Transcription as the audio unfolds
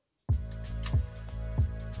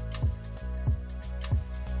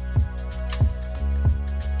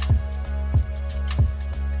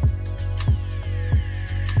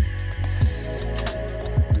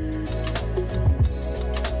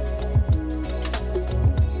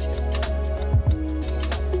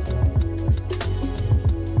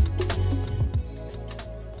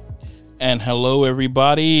And hello,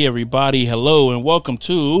 everybody. Hello, and welcome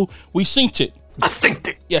to We Synced It. I synced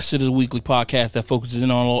it. Yes, it is a weekly podcast that focuses in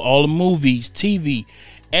on all the movies, TV,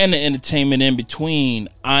 and the entertainment in between.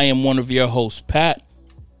 I am one of your hosts, Pat.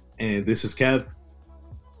 And this is Kev.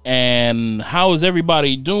 And how is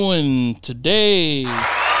everybody doing today?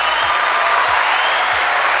 Yeah.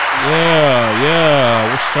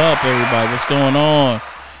 What's up, everybody? What's going on?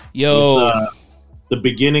 Yo. It's the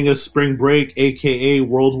beginning of spring break, a.k.a.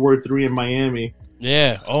 World War III in Miami.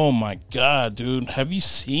 Yeah. Oh, my God, dude. Have you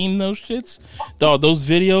seen those shits? Dog, those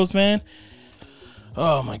videos, man.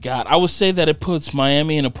 Oh, my God. I would say that it puts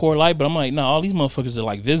Miami in a poor light, but I'm like, no, all these motherfuckers are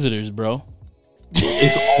like visitors, bro.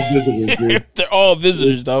 It's all visitors, dude. They're all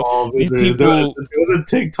visitors, though. All visitors. These people... There was a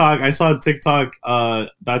TikTok. I saw a TikTok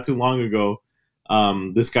not too long ago.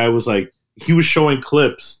 This guy was like, he was showing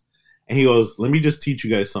clips, and he goes, let me just teach you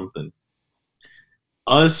guys something.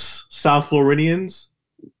 Us South Floridians,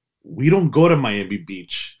 we don't go to Miami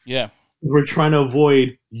Beach. Yeah. We're trying to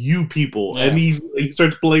avoid you people. Yeah. And he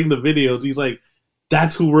starts playing the videos. He's like,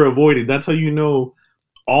 that's who we're avoiding. That's how you know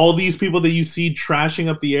all these people that you see trashing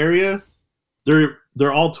up the area,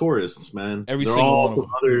 they're all tourists, man. Every they're single all one of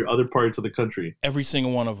from other parts of the country. Every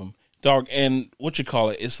single one of them. Dog, and what you call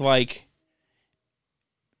it? It's like,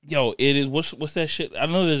 yo, it is, what's that shit? I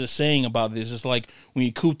know there's a saying about this. It's like when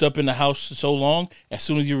you cooped up in the house so long, as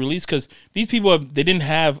soon as you release, because these people, they didn't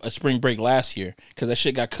have a spring break last year because that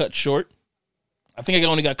shit got cut short. I think it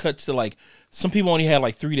only got cut to like, some people only had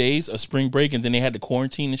like 3 days of spring break and then they had to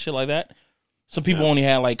quarantine and shit like that. Some people only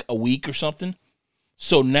had like a week or something.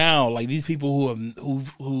 So now, like, these people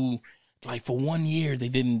who like for 1 year they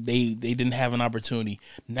didn't have an opportunity.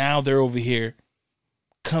 Now they're over here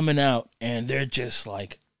coming out and they're just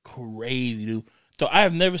like crazy, dude. So I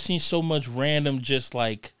have never seen so much random just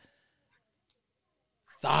like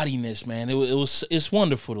thottiness, man. It's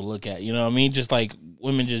wonderful to look at. You know what I mean? Just like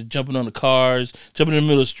women just jumping on the cars, jumping in the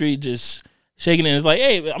middle of the street, just shaking it. It's like,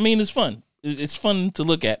 hey, I mean, it's fun. It's fun to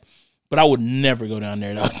look at, but I would never go down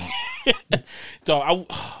there, though. So,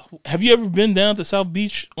 have you ever been down to South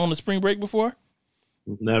Beach on the spring break before?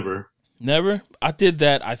 Never. I did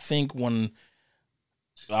that, I think, when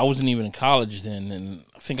I wasn't even in college then, and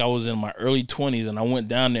I think I was in my early 20s, and I went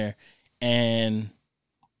down there, and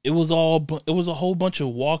it was a whole bunch of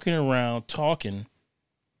walking around, talking,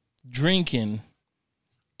 drinking,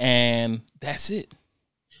 and that's it.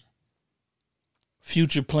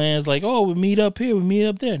 Future plans like, oh, we meet up here, we meet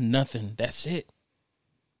up there. Nothing. That's it.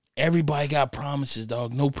 Everybody got promises,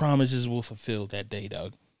 dog. No promises will fulfill that day,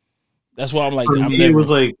 dog. That's why I'm like, it was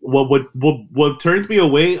like what turns me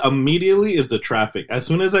away immediately is the traffic. As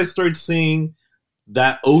soon as I start seeing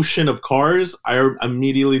that ocean of cars, I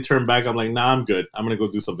immediately turn back. I'm like, nah, I'm good. I'm gonna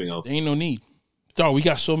go do something else. There ain't no need, dog. We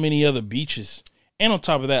got so many other beaches, and on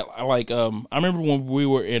top of that, like, I remember when we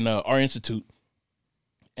were in our institute,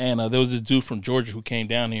 and there was this dude from Georgia who came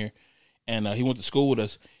down here, and he went to school with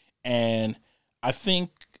us, and I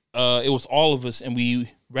think it was all of us, and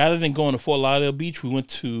we, rather than going to Fort Lauderdale Beach, we went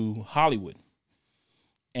to Hollywood.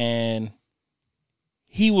 And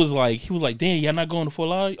he was like, damn, y'all not going to Fort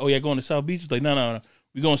Lauderdale? Oh, y'all going to South Beach? Like, no,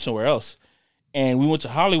 we going somewhere else. And we went to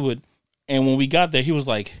Hollywood, and when we got there, he was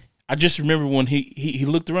like, I just remember when he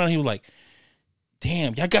looked around, he was like,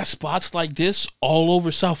 damn, y'all got spots like this all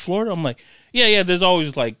over South Florida? I'm like, yeah, there's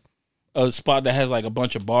always like a spot that has like a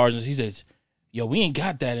bunch of bars. And he says, yo, we ain't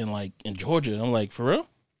got that in Georgia. I'm like, for real?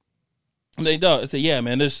 And they do. I said, yeah,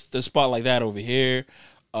 man, there's a spot like that over here.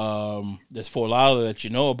 There's Fort Lauderdale that you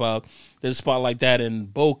know about. There's a spot like that in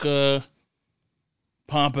Boca,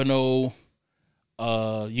 Pompano.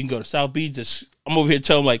 You can go to South Beach. I'm over here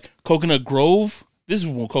telling them, like, Coconut Grove. This is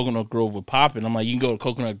when Coconut Grove was popping. I'm like, you can go to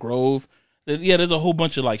Coconut Grove. Yeah, there's a whole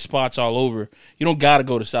bunch of like spots all over. You don't got to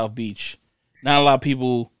go to South Beach. Not a lot of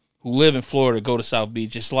people who live in Florida go to South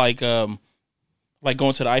Beach. It's like going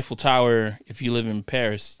to the Eiffel Tower if you live in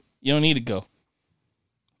Paris. You don't need to go.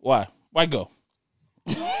 Why? Why go?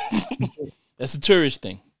 That's a tourist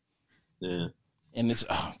thing. Yeah. And it's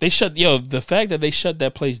the fact that they shut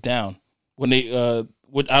that place down when they I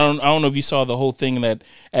don't know if you saw the whole thing that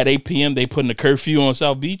at 8 p.m. they put in a curfew on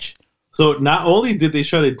South Beach. So not only did they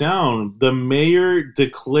shut it down, the mayor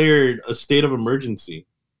declared a state of emergency.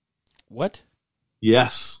 What?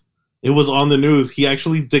 Yes. It was on the news. He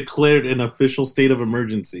actually declared an official state of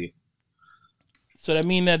emergency. So that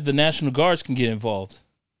mean that the National Guards can get involved?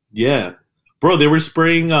 Yeah. Bro, they were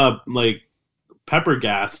spraying like pepper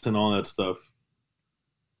gas and all that stuff.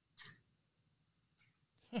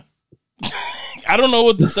 I don't know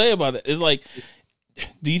what to say about it. It's like,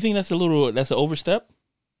 do you think that's an overstep?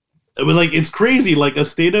 It was like it's crazy, like a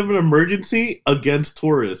state of an emergency against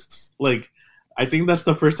tourists. Like, I think that's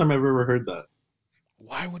the first time I've ever heard that.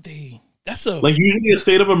 Why would they? That's a Like usually a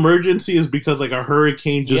state of emergency is because like a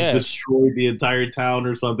hurricane just Yeah. destroyed the entire town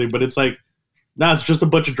or something, but it's like, nah, it's just a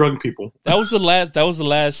bunch of drunk people. That was the last. That was the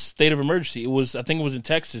last state of emergency. It was. I think it was in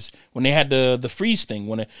Texas when they had the freeze thing.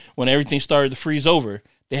 When everything started to freeze over,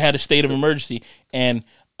 they had a state of emergency. And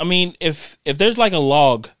I mean, if there's like a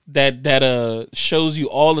log that shows you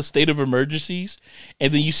all the state of emergencies,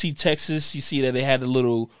 and then you see Texas, you see that they had a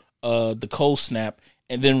little the cold snap,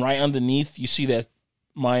 and then right underneath you see that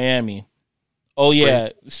Miami. Oh yeah,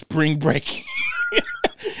 spring break.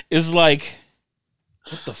 It's like,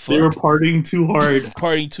 what the fuck? They were partying too hard.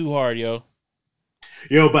 Partying too hard, yo.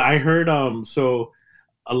 Yo, but I heard so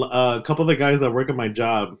a couple of the guys that work at my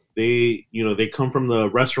job, they come from the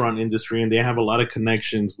restaurant industry and they have a lot of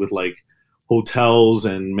connections with like hotels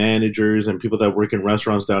and managers and people that work in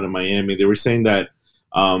restaurants down in Miami. They were saying that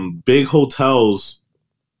big hotels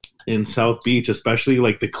in South Beach, especially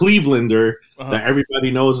like the Clevelander that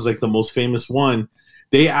everybody knows is like the most famous one,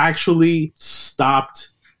 they actually stopped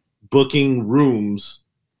booking rooms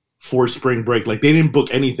for spring break. Like they didn't book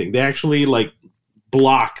anything. They actually like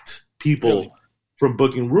blocked people from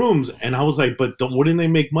booking rooms. And I was like, but wouldn't they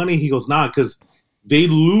make money? He goes, nah, because they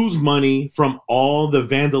lose money from all the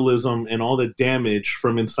vandalism and all the damage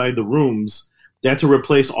from inside the rooms. They had to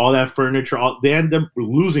replace all that furniture. They end up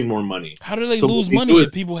losing more money. How do they lose money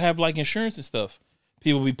if people have like insurance and stuff?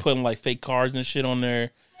 People be putting like fake cards and shit on there.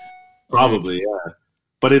 Probably, yeah.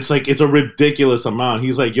 But it's like, it's a ridiculous amount.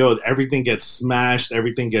 He's like, yo, everything gets smashed.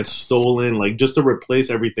 Everything gets stolen. Like just to replace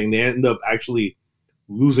everything, they end up actually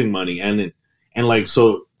losing money. And like,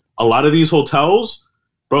 so a lot of these hotels,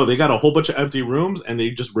 bro, they got a whole bunch of empty rooms and they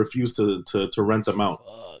just refuse to rent them out.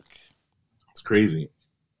 Fuck. It's crazy.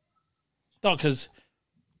 No, because,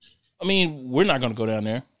 I mean, we're not going to go down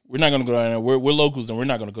there. We're not going to go down there. We're locals and we're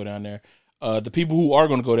not going to go down there. The people who are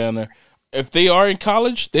going to go down there, if they are in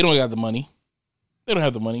college, they don't have the money. They don't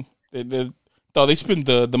have the money. They spend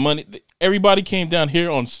the money. Everybody came down here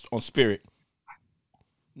on Spirit.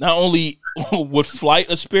 Not only with flight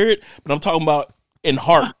of Spirit, but I'm talking about in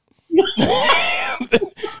heart.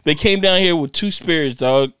 They came down here with 2 Spirits,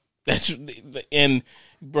 dog. And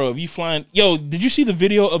bro, if you flying, yo, did you see the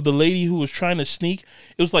video of the lady who was trying to sneak?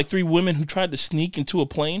 It was like 3 women who tried to sneak into a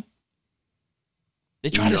plane.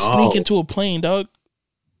 They tried to sneak into a plane, dog.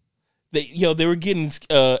 They were getting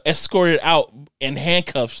escorted out in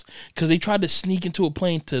handcuffs because they tried to sneak into a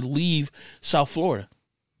plane to leave South Florida.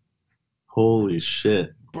 Holy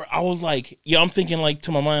shit. Bro, I was like, I'm thinking like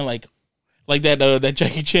to my mind, like that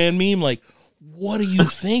Jackie Chan meme, like, what are you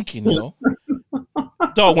thinking, yo?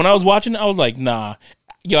 Dog, when I was watching it, I was like, nah.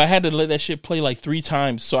 Yo, I had to let that shit play like 3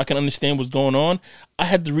 times so I can understand what's going on. I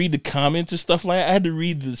had to read the comments and stuff like that. I had to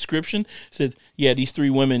read the description. It said, yeah, these 3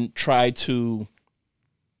 women tried to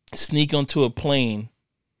sneak onto a plane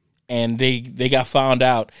and they got found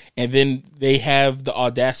out, and then they have the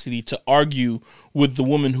audacity to argue with the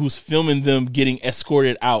woman who's filming them getting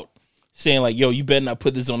escorted out, saying like, yo, you better not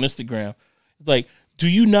put this on Instagram. It's like, do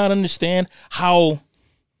you not understand how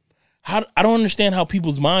I don't understand how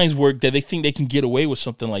people's minds work that they think they can get away with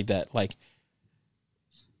something like that. Like,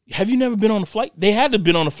 have you never been on a flight? They had to have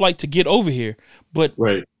been on a flight to get over here, but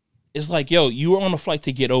right. It's like, yo, you were on a flight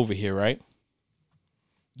to get over here, right?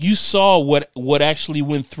 You saw what actually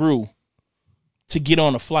went through to get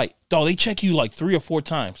on a flight. Dog, they check you like 3 or 4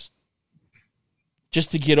 times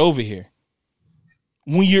just to get over here.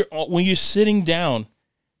 When you're sitting down,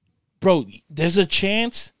 bro, there's a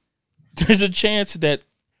chance that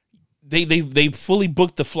they fully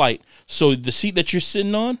booked the flight. So the seat that you're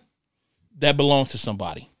sitting on, that belongs to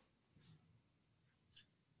somebody.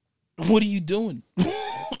 What are you doing?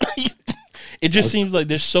 It just seems like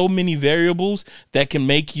there's so many variables that can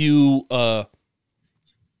make you oh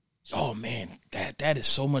man, that is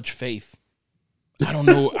so much faith. I don't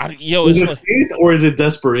know. Is it faith or is it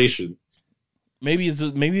desperation? Maybe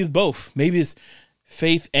it's both. Maybe it's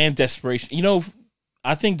faith and desperation. You know,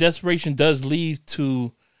 I think desperation does lead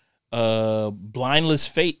to blindless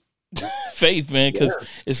faith, man, because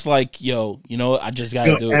it's like, yo, you know, I just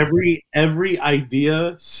gotta do it. Every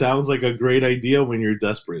idea sounds like a great idea when you're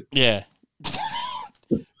desperate. Yeah.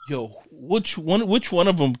 Yo, which one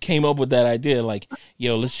of them came up with that idea? Like,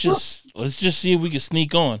 yo, let's just see if we can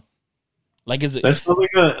sneak on. Like, is it? That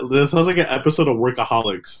sounds like an episode of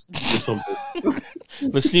Workaholics or something.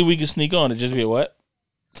 Let's see if we can sneak on. It just be what?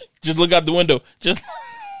 Just look out the window. Just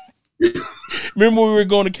remember when we were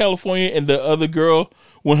going to California and the other girl,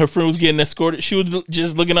 when her friend was getting escorted, she was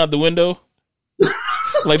just looking out the window.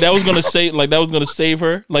 Like that was gonna save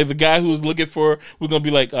her. Like the guy who was looking for her was gonna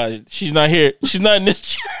be like, she's not here. She's not in this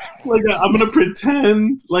chair. Like I'm gonna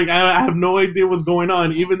pretend like I have no idea what's going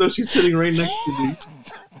on, even though she's sitting right next to me.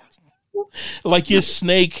 Like your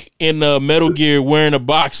Snake in Metal Gear wearing a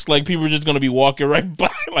box. Like people are just gonna be walking right by.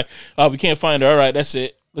 Like, we can't find her. All right, that's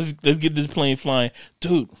it. Let's get this plane flying,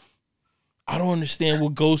 dude. I don't understand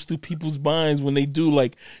what goes through people's minds when they do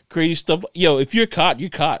like crazy stuff. Yo, if you're caught, you're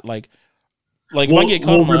caught. Like if I get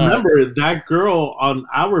caught. Remember that girl on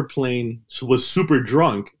our plane was super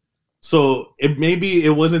drunk. So maybe it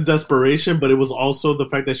wasn't desperation, but it was also the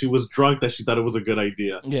fact that she was drunk that she thought it was a good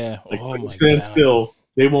idea. Yeah. Like, stand still.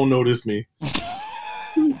 They won't notice me.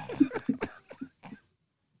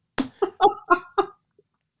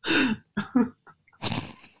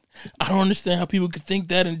 I don't understand how people could think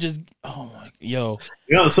that and just yo.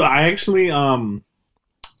 So I actually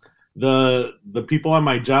the people on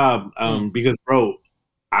my job because bro,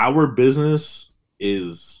 our business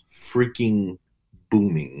is freaking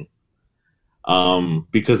booming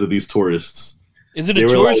because of these tourists. Is it a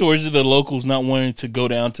tourist or is it the locals not wanting to go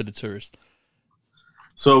down to the tourists?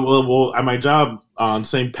 So well at my job on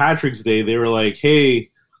St. Patrick's Day they were like,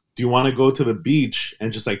 hey, do you want to go to the beach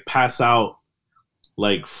and just like pass out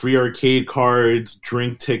like free arcade cards,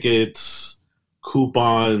 drink tickets,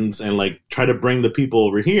 coupons, and like try to bring the people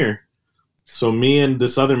over here. So me and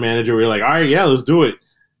this other manager, we were like, all right, yeah, let's do it.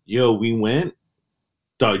 Yo, we went.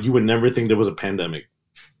 Dog, you would never think there was a pandemic.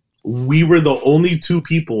 We were the only two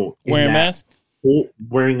people wearing a mask.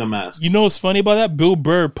 Wearing a mask. You know what's funny about that? Bill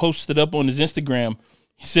Burr posted up on his Instagram.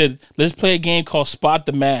 He said, "Let's play a game called Spot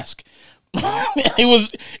the Mask." it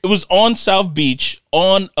was on South Beach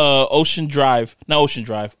on Ocean Drive. Not Ocean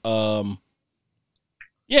Drive. Yeah,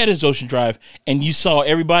 it is Ocean Drive. And you saw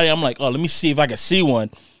everybody. I'm like, oh, let me see if I can see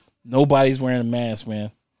one. Nobody's wearing a mask,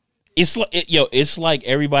 man. It's like it's like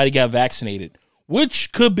everybody got vaccinated,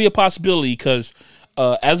 which could be a possibility because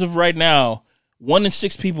as of right now, 1 in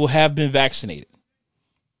 6 people have been vaccinated.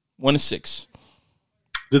 1 in 6.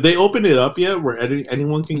 Did they open it up yet where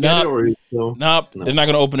anyone can get it? Or is it still... No, they're not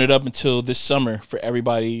going to open it up until this summer for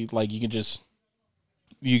everybody. Like you can just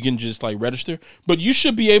like register, but you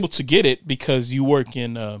should be able to get it because you work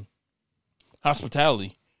in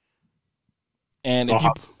hospitality. And if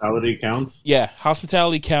hospitality counts? Yeah,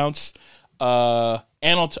 hospitality counts. But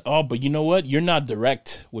you know what? You're not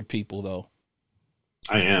direct with people though.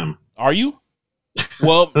 I am. Are you?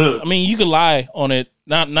 Well, I mean, you could lie on it.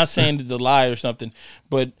 Not saying to lie or something,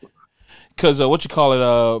 but because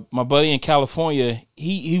my buddy in California,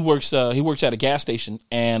 he works at a gas station,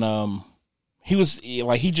 and he was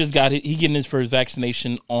like he getting his first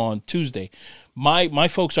vaccination on Tuesday. My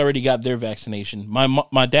folks already got their vaccination.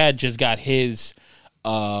 My dad just got his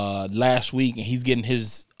last week, and he's getting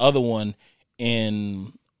his other one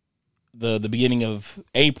in the beginning of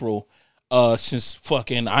April. Since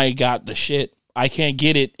fucking I got the shit, I can't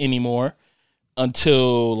get it anymore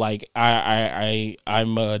until like I'm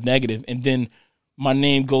negative, and then my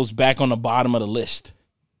name goes back on the bottom of the list.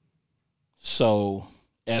 So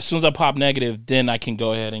as soon as I pop negative, then I can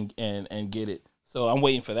go ahead and get it. So I'm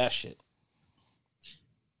waiting for that shit.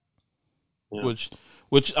 Yeah.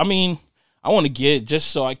 Which I mean, I want to get it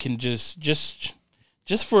just so I can just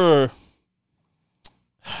for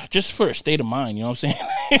a state of mind, you know what I'm saying?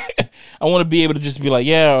 I want to be able to just be like,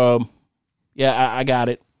 I got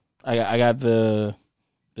it. I got the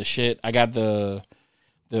shit. I got the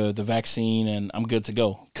vaccine, and I'm good to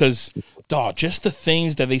go. Because, dog, just the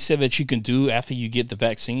things that they said that you can do after you get the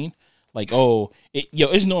vaccine, like,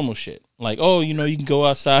 it's normal shit. Like, you can go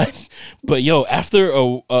outside, but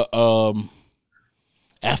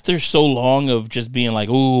after so long of just being like,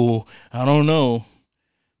 I don't know,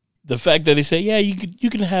 the fact that they say, you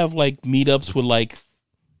can have like meetups with like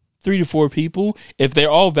 3 to 4 people. If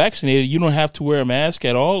they're all vaccinated, you don't have to wear a mask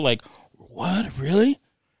at all. Like, what? Really?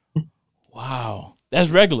 Wow. That's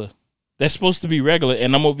regular. That's supposed to be regular.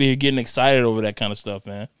 And I'm over here getting excited over that kind of stuff,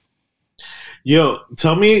 man. Yo,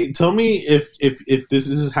 tell me if this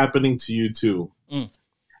is happening to you too.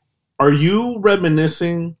 Are you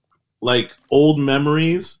reminiscing like old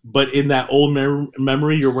memories, but in that old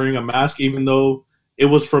memory, you're wearing a mask, even though it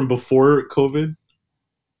was from before COVID?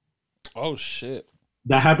 Oh, shit.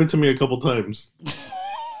 That happened to me a couple times.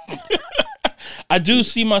 I do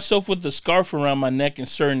see myself with the scarf around my neck in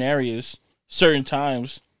certain areas, certain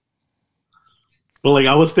times. But like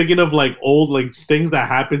I was thinking of like old like things that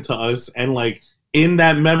happened to us, and like in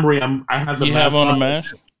that memory, I have the mask. You have on a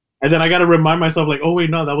mask, and then I got to remind myself like, oh wait,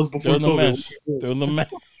 no, that was before COVID. Throw the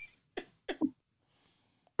mask.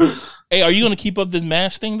 Hey, are you gonna keep up this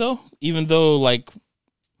mask thing though? Even though like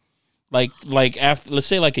Like after, let's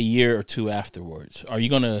say like a year or two afterwards, are you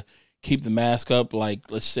gonna keep the mask up?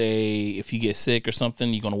 Like, let's say if you get sick or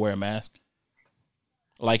something, you're gonna wear a mask,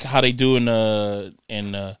 like how they do in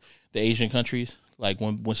the Asian countries. Like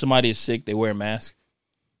when somebody is sick, they wear a mask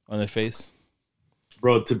on their face.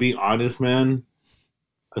 Bro, to be honest, man,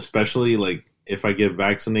 especially like if I get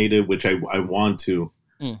vaccinated, which I want to,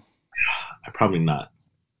 I probably not.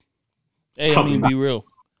 Hey, I mean, be real.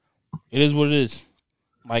 It is what it is.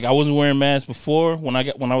 Like I wasn't wearing masks before when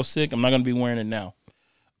I was sick. I'm not gonna be wearing it now.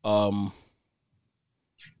 I don't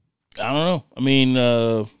know. I mean,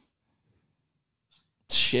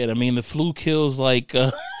 shit. I mean, the flu kills like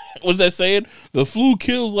what's that saying? The flu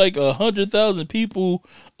kills like 100,000 people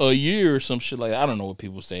a year or some shit like that. I don't know what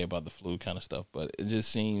people say about the flu kind of stuff, but it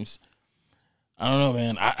just seems. I don't know,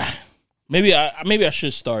 man. Maybe I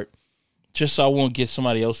should start just so I won't get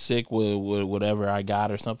somebody else sick with whatever I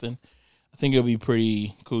got or something. I think it'll be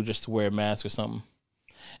pretty cool just to wear a mask or something.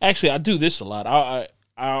 Actually, I do this a lot.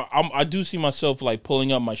 I do see myself like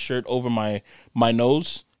pulling up my shirt over my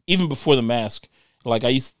nose even before the mask. Like I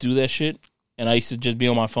used to do that shit, and I used to just be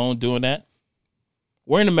on my phone doing that.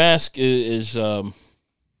 Wearing a mask is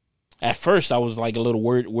at first I was like a little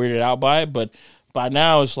weirded out by it, but by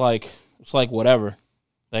now it's like whatever.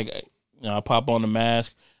 Like, you know, I pop on the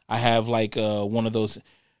mask. I have like one of those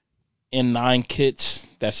N9 kits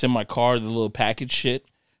that's in my car, the little package shit,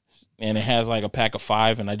 and it has like a pack of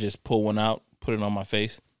 5, and I just pull one out, put it on my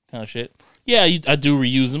face, kind of shit. Yeah, I do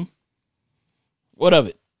reuse them. What of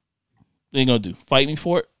it? What you gonna do? Fight me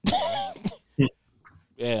for it?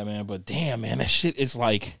 Yeah, man. But damn, man, that shit is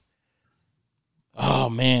like, oh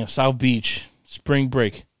man, South Beach, spring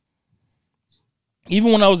break.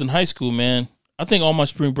 Even when I was in high school, man, I think all my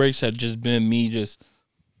spring breaks had just been me just.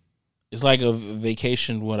 It's like a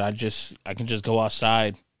vacation when I can just go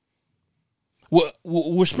outside.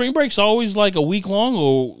 Were spring breaks always like a week long,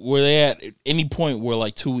 or were they at any point were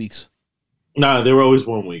like 2 weeks? No, they were always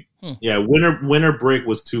 1 week. Yeah, winter break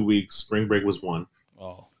was 2 weeks. Spring break was 1.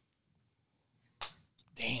 Oh,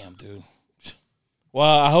 damn, dude.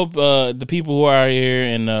 Well, I hope the people who are here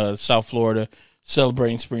in South Florida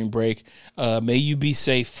celebrating spring break, may you be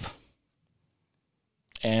safe.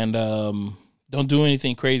 And don't do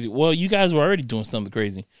anything crazy. Well, you guys were already doing something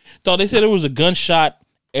crazy. Thought they said there was a gunshot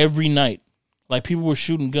every night. Like people were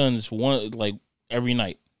shooting guns every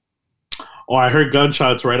night. Oh, I heard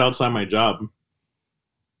gunshots right outside my job.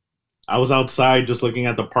 I was outside just looking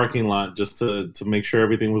at the parking lot just to make sure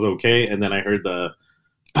everything was okay, and then I heard the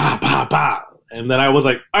bah bah bah, and then I was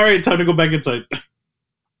like, "All right, time to go back inside."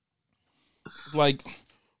 Like,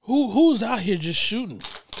 who's out here just shooting?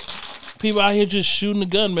 People out here just shooting a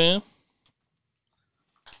gun, man.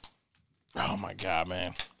 Oh my god,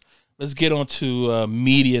 man! Let's get on to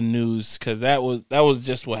media news because that was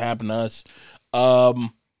just what happened to us.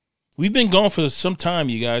 We've been gone for some time,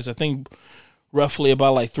 you guys. I think roughly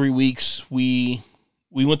about like 3 weeks. We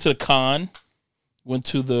went to the con. Went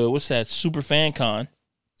to the what's that? Super Fan Con.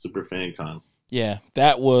 Super Fan Con. Yeah,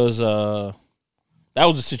 that was a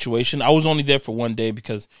situation. I was only there for 1 day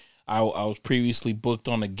because I was previously booked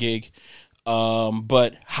on a gig.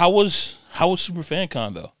 But how was Super Fan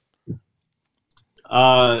Con though?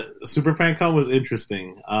 Super Fan Con was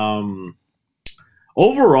interesting.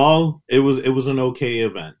 Overall, it was an okay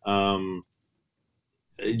event.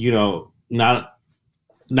 You know, not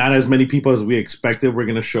as many people as we expected were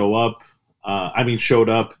going to show up. Showed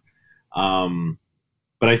up.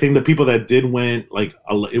 But I think the people that did went, like,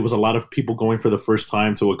 it was a lot of people going for the first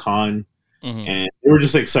time to a con. Mm-hmm. And they were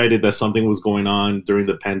just excited that something was going on during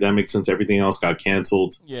the pandemic since everything else got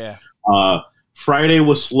canceled. Yeah. Friday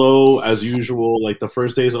was slow as usual. Like the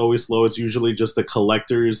first day is always slow. It's usually just the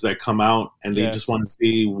collectors that come out and they just want to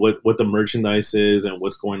see what the merchandise is and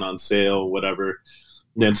what's going on sale, whatever.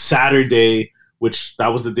 And then Saturday, which that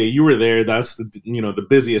was the day you were there, that's the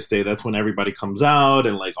busiest day. That's when everybody comes out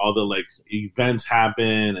and like all the like events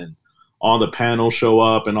happen and all the panels show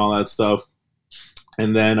up and all that stuff.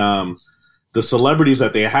 And then the celebrities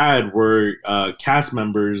that they had were cast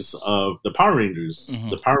members of the Power Rangers. Mm-hmm.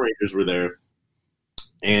 The Power Rangers were there.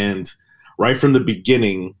 And right from the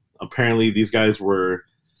beginning, apparently these guys were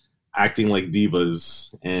acting like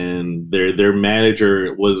divas, and their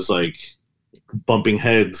manager was like bumping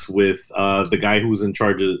heads with the guy who was in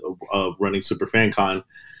charge of running Super Fan Con.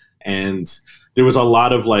 And there was a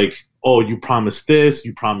lot of like, oh, you promised this,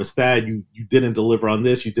 you promised that, you didn't deliver on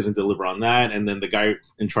this, you didn't deliver on that. And then the guy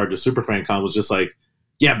in charge of Super Fan Con was just like,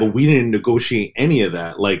 yeah, but we didn't negotiate any of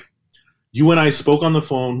that. Like, you and I spoke on the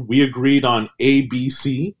phone. We agreed on A, B,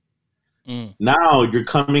 C. Now you're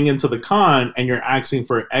coming into the con and you're asking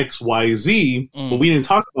for XYZ, but we didn't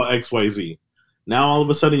talk about XYZ. Now all of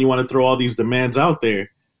a sudden you want to throw all these demands out there.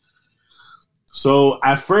 So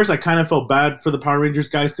at first I kind of felt bad for the Power Rangers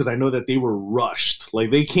guys because I know that they were rushed. Like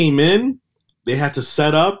they came in, they had to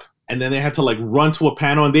set up, and then they had to like run to a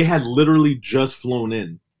panel, and they had literally just flown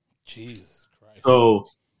in. Jesus Christ. So,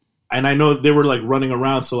 and I know they were like running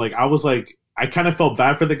around. So like I was like, I kind of felt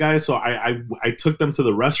bad for the guys. So I took them to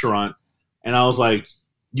the restaurant, and I was like,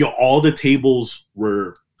 yo, all the tables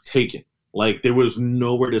were taken. Like there was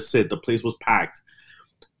nowhere to sit. The place was packed.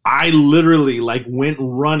 I literally like went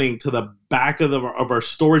running to the back of our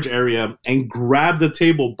storage area and grabbed the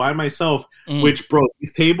table by myself. Which, bro,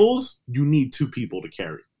 these tables you need 2 people to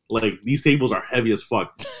carry. Like these tables are heavy as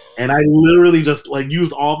fuck, and I literally just like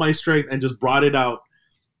used all my strength and just brought it out.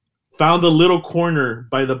 Found a little corner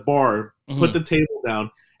by the bar, put the table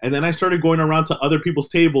down, and then I started going around to other people's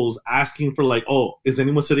tables asking for like, oh, is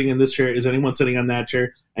anyone sitting in this chair? Is anyone sitting on that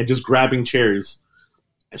chair? And just grabbing chairs.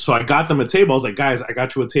 So I got them a table. I was like, guys, I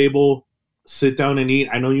got you a table. Sit down and eat.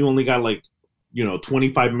 I know you only got like,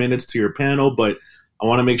 25 minutes to your panel, but I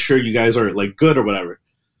want to make sure you guys are like good or whatever.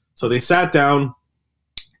 So they sat down,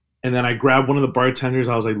 and then I grabbed one of the bartenders.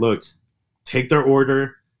 I was like, look, take their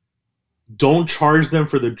order. Don't charge them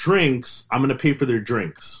for the drinks. I'm going to pay for their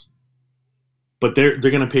drinks. But they're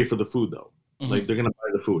going to pay for the food, though. Like, they're going to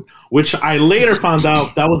buy the food. Which I later found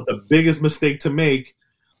out that was the biggest mistake to make.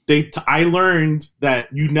 I learned that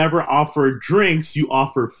you never offer drinks, you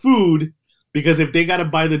offer food. Because if they got to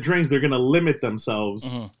buy the drinks, they're going to limit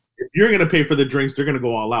themselves. If you're going to pay for the drinks, they're going to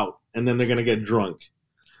go all out. And then they're going to get drunk.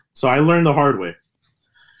 So I learned the hard way.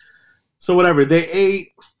 So whatever. They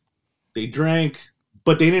ate. They drank.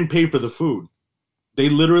 But they didn't pay for the food. They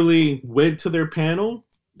literally went to their panel.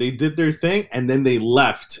 They did their thing. And then they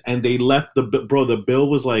left. And they left the bill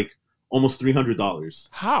was like almost $300.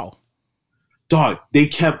 How? Dog, they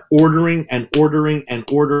kept ordering and ordering and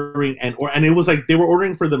ordering and it was like they were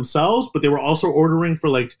ordering for themselves, but they were also ordering for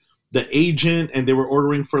like the agent, and they were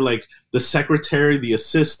ordering for like the secretary, the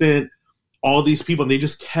assistant, all these people, and they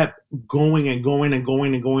just kept going and going and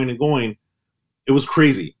going and going and going. It was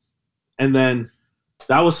crazy. And then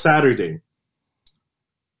that was Saturday.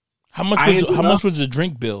 How much was the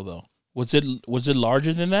drink bill though? Was it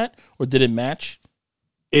larger than that, or did it match?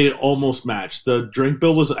 It almost matched. The drink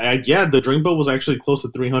bill was the drink bill was actually close to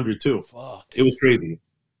 $300 too. Fuck. It was crazy.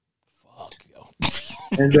 Fuck, yo.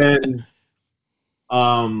 And then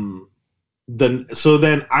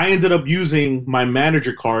then I ended up using my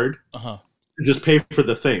manager card to just pay for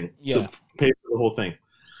the thing. Yeah. To pay for the whole thing.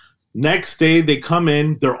 Next day they come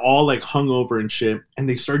in, they're all like hungover and shit, and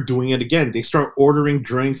they start doing it again. They start ordering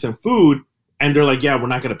drinks and food, and they're like, yeah, we're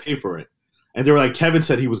not gonna pay for it. And they were like, Kevin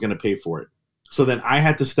said he was gonna pay for it. So then I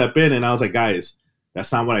had to step in, and I was like, guys,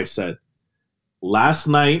 that's not what I said. Last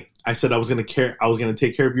night, I said I was going to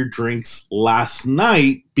take care of your drinks last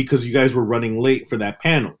night because you guys were running late for that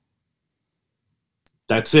panel.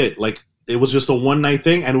 That's it. Like, it was just a one-night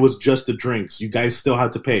thing, and it was just the drinks. You guys still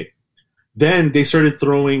had to pay. Then they started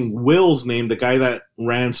throwing Will's name, the guy that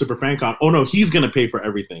ran Super FanCon. Oh, no, he's going to pay for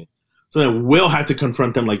everything. So then Will had to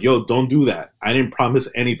confront them like, yo, don't do that. I didn't promise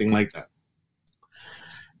anything like that.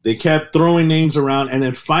 They kept throwing names around, and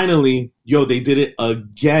then finally, they did it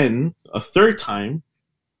again, a third time,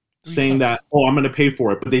 saying that, oh, I'm going to pay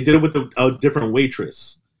for it. But they did it with a different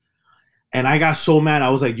waitress. And I got so mad. I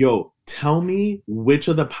was like, yo, tell me which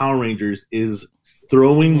of the Power Rangers is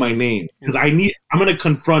throwing my name. Because I'm going to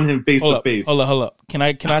confront him face to face. Hold up. Can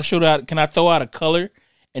I throw out a color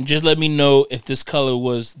and just let me know if this color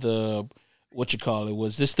was the... What you call it?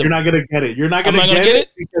 Was this the? You're not gonna get it. You're not gonna get it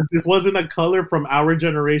because this wasn't a color from our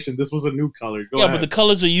generation. This was a new color. Go ahead. But the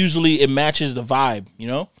colors are usually it matches the vibe.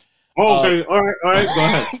 Oh, okay. All right. Go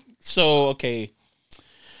ahead. So okay,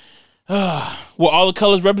 were all the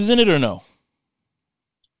colors represented or no?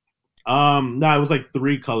 No, it was like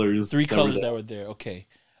 3 colors. 3 colors that were there. Okay.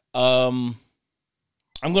 I'm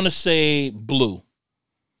gonna say blue.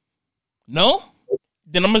 No.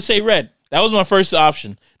 Then I'm gonna say red. That was my first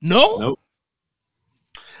option. No. Nope.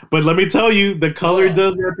 But let me tell you, the color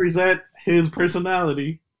does represent his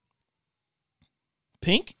personality.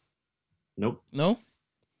 Pink? Nope. No?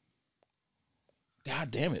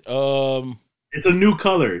 God damn it. It's a new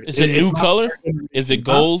color. It's a new color? Is it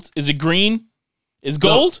gold? Is it green? Is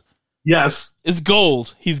gold? Yes. It's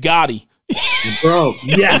gold. He's Gotti. Bro,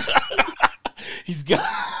 yes. He's got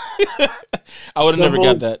I would have never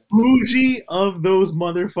got that. Bougie of those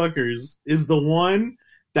motherfuckers is the one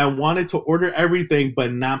that wanted to order everything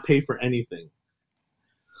but not pay for anything.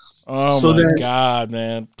 Oh my God,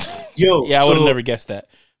 man. Yo, yeah, I would have never guessed that.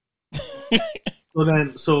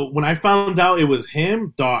 So when I found out it was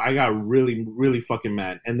him, dog, I got really, really fucking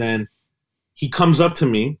mad. And then he comes up to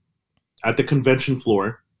me at the convention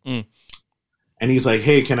floor, and he's like,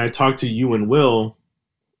 "Hey, can I talk to you and Will?"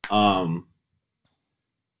 Well,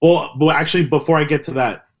 actually, before I get to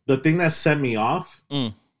that, the thing that set me off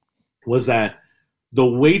was that the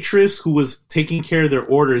waitress who was taking care of their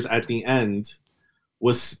orders at the end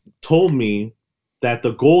told me that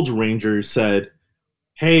the Gold Ranger said,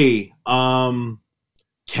 "Hey,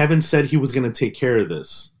 Kevin said he was going to take care of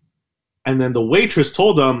this." And then the waitress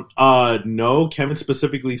told him, no, Kevin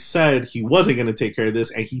specifically said he wasn't going to take care of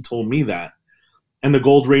this, and he told me that. And the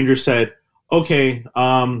Gold Ranger said, "Okay,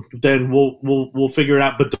 then we'll figure it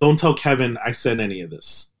out, but don't tell Kevin I said any of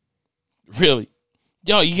this." Really?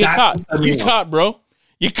 Yo, you get caught. You caught, bro.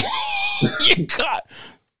 You caught.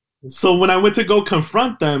 So when I went to go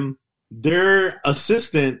confront them, their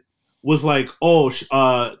assistant was like, "Oh,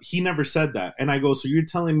 he never said that." And I go, "So you're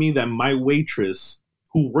telling me that my waitress,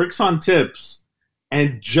 who works on tips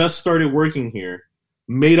and just started working here,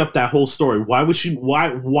 made up that whole story? Why would she?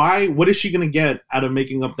 Why? What is she going to get out of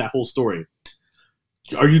making up that whole story?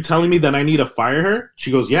 Are you telling me that I need to fire her?"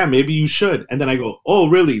 She goes, "Yeah, maybe you should." And then I go, "Oh,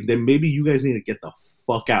 really? Then maybe you guys need to get the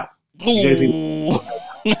fuck out." You guys need to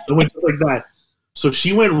it went just like that. So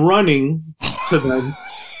she went running to them.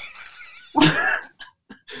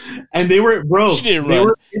 And they were, bro. She didn't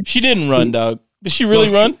run. She didn't run, dog. Did she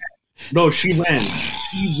really run? No, she ran.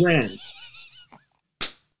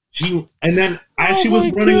 And then as she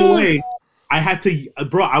was running away, I had to,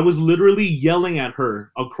 bro, I was literally yelling at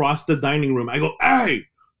her across the dining room. I go, "Hey,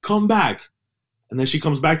 come back." And then she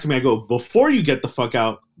comes back to me. I go, "Before you get the fuck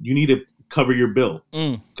out, you need to cover your bill."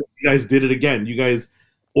 You guys did it again. You guys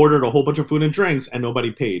ordered a whole bunch of food and drinks and nobody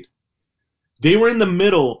paid. They were in the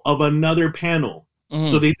middle of another panel.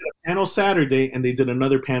 So they did a panel Saturday and they did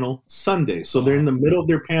another panel Sunday. So they're in the middle of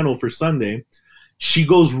their panel for Sunday. She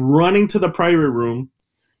goes running to the private room,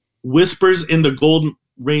 whispers in the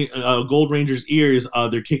Gold Ranger's ears,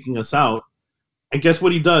 "They're kicking us out." And guess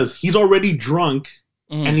what he does? He's already drunk,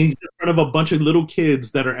 and he's in front of a bunch of little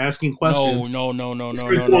kids that are asking questions. No.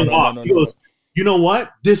 He goes, "You know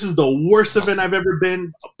what? This is the worst event I've ever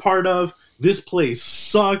been a part of. This place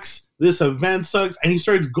sucks. This event sucks." And he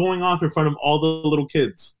starts going off in front of all the little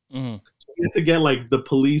kids. So he had to get like the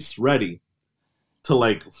police ready to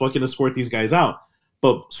like fucking escort these guys out.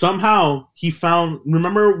 But somehow he found,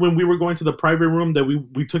 remember when we were going to the private room that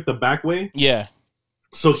we took the back way? Yeah.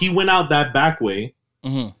 So he went out that back way,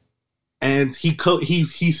 and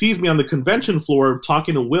he sees me on the convention floor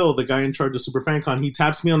talking to Will, the guy in charge of Super FanCon. He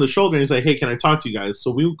taps me on the shoulder and he's like, "Hey, can I talk to you guys?" So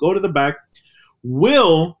we go to the back.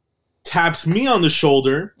 Will taps me on the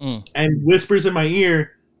shoulder and whispers in my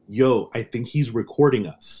ear, "Yo, I think he's recording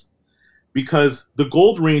us." Because the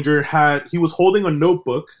Gold Ranger he was holding a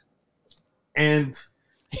notebook, and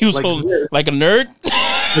he was like holding this, like a nerd.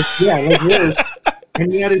 Like this.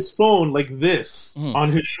 And he had his phone like this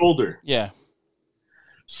on his shoulder. Yeah.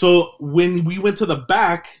 So when we went to the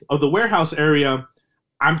back of the warehouse area,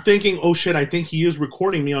 I'm thinking, "Oh shit, I think he is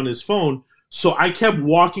recording me on his phone." So I kept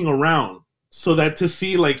walking around so that to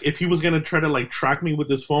see like if he was going to try to like track me with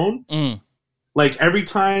his phone. Like every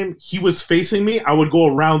time he was facing me, I would go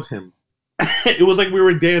around him. It was like we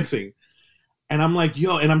were dancing. And I'm like,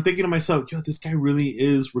 "Yo," and I'm thinking to myself, "Yo, this guy really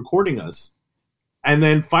is recording us." And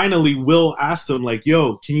then finally, Will asked him, like,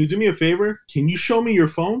 "Yo, can you do me a favor? Can you show me your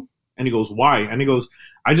phone?" And he goes, "Why?" And he goes,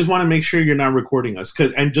 "I just want to make sure you're not recording us.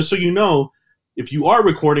 And just so you know, if you are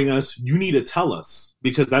recording us, you need to tell us,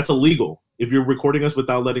 because that's illegal if you're recording us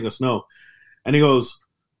without letting us know." And he goes,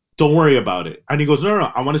 "Don't worry about it." And he goes, No,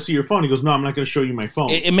 I want to see your phone." He goes, "No, I'm not going to show you my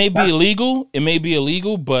phone." It may be illegal. It may be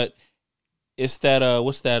illegal, but it's that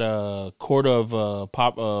what's that court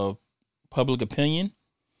of public opinion?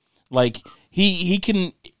 Like he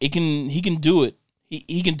can do it.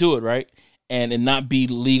 He can do it, right? And not be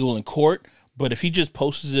legal in court. But if he just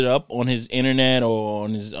posts it up on his internet or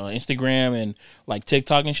on his Instagram and like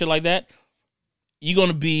TikTok and shit like that, you're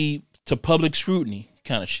gonna be to public scrutiny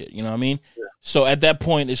kind of shit. You know what I mean? Yeah. So at that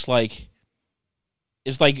point, it's like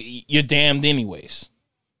you're damned anyways,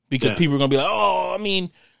 because people are gonna be like, "Oh, I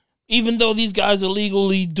mean, even though these guys are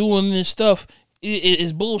legally doing this stuff,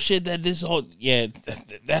 it's bullshit that this whole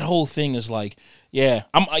that whole thing is like." Yeah,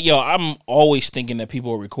 I'm always thinking that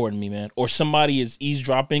people are recording me, man, or somebody is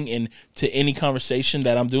eavesdropping into any conversation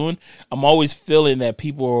that I'm doing. I'm always feeling that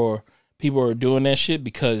people are doing that shit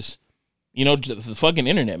because, you know, the fucking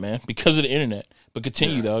internet, man, because of the internet. But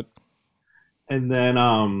continue, dog. And then,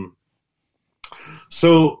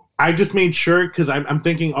 so I just made sure, because I'm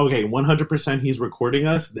thinking, okay, 100% he's recording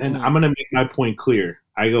us, and I'm gonna make my point clear.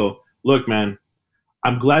 I go, look, man,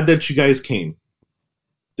 I'm glad that you guys came.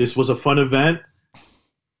 This was a fun event,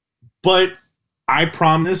 but I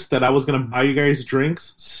promised that I was going to buy you guys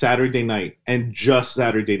drinks Saturday night and just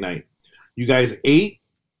Saturday night. You guys ate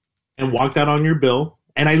and walked out on your bill.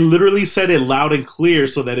 And I literally said it loud and clear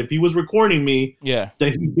so that if he was recording me, Yeah. that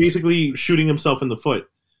he's basically shooting himself in the foot.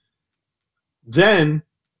 Then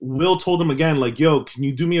Will told him again, like, yo, can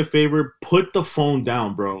you do me a favor? Put the phone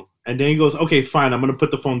down, bro. And then he goes, okay, fine, I'm going to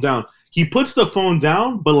put the phone down. He puts the phone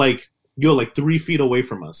down, but like 3 feet away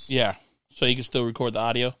from us. Yeah. So you can still record the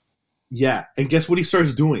audio? Yeah. And guess what he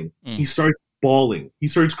starts doing? He starts bawling. He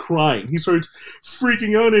starts crying. He starts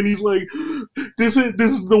freaking out, and he's like, "This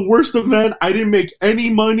is the worst event. I didn't make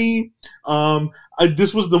any money.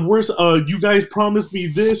 This was the worst. You guys promised me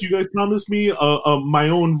this. You guys promised me my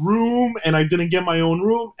own room, and I didn't get my own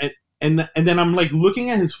room." And then I'm like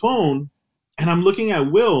looking at his phone, and I'm looking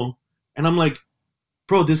at Will, and I'm like,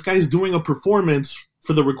 "Bro, this guy's doing a performance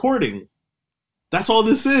for the recording. That's all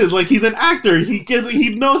this is. Like, he's an actor.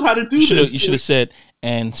 He knows how to do this." You should have said,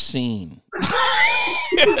 "and scene."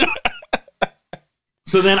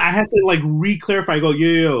 So then I had to like re-clarify. I go,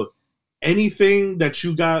 yo, anything that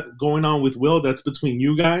you got going on with Will, that's between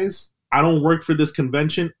you guys. I don't work for this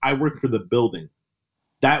convention. I work for the building.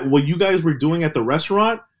 That what you guys were doing at the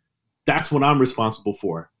restaurant, that's what I'm responsible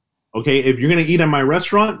for. Okay, if you're gonna eat at my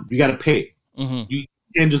restaurant, you got to pay. Mm-hmm. You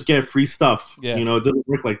can't just get free stuff. Yeah. You know, it doesn't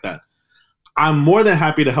work like that. I'm more than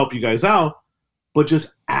happy to help you guys out, but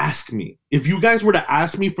just ask me. If you guys were to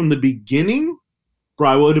ask me from the beginning, bro,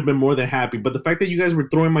 I would have been more than happy. But the fact that you guys were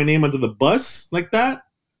throwing my name under the bus like that,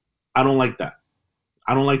 I don't like that.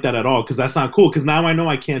 I don't like that at all, because that's not cool, because now I know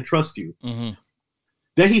I can't trust you. Mm-hmm.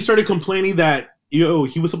 Then he started complaining that, he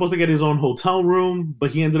was supposed to get his own hotel room,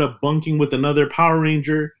 but he ended up bunking with another Power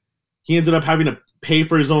Ranger. He ended up having to pay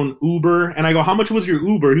for his own Uber. And I go, how much was your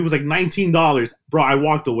Uber? He was like $19. Bro, I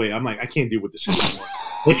walked away. I'm like, I can't deal with this shit anymore.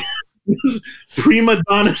 Like, this prima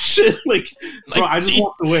donna shit. Like, bro, I just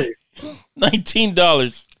walked away.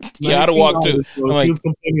 $19. Yeah, I'd have walked too. I'm like, he was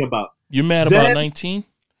complaining about. You're mad about 19?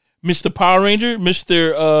 Mr. Power Ranger,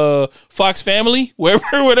 Mr. Fox Family,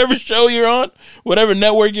 whatever show you're on, whatever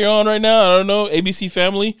network you're on right now, I don't know, ABC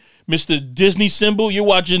Family, Mr. Disney Symbol, you're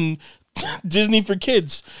watching Disney for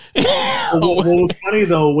kids. What was funny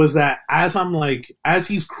though was that as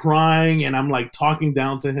he's crying and I'm like talking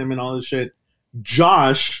down to him and all this shit,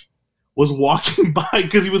 Josh was walking by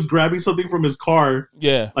because he was grabbing something from his car,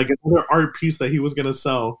 like another art piece that he was gonna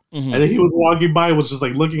sell, and then he was walking by, was just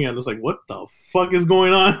like looking at us like, what the fuck is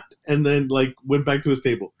going on? And then like went back to his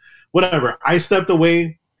table. Whatever. I stepped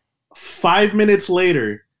away. 5 minutes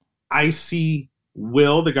later, I see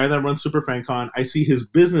Will, the guy that runs Super Fan Con. I see his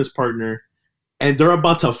business partner, and they're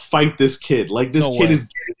about to fight this kid. Like, this kid is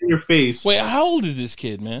getting in your face. Wait, how old is this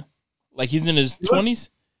kid, man? Like, he's in his 20s?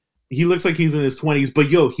 He looks like he's in his 20s,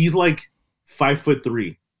 but yo, he's like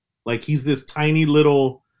 5'3". Like, he's this tiny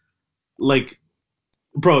little, like,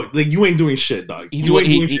 bro, like, you ain't doing shit, dog.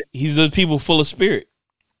 He's those people full of spirit.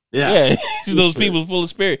 Yeah, he's those people full of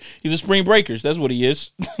spirit. He's a Spring Breakers. That's what he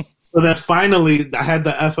is. So then finally, I had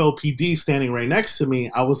the FLPD standing right next to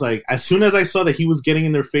me. I was like, as soon as I saw that he was getting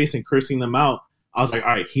in their face and cursing them out, I was like, all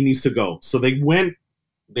right, he needs to go. So they went,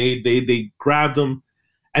 they grabbed him,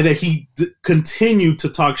 and then he continued to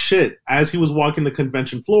talk shit as he was walking the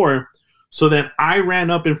convention floor. So then I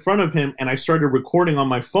ran up in front of him and I started recording on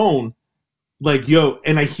my phone. Like, yo,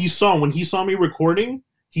 and when he saw me recording,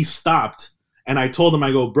 he stopped. And I told him,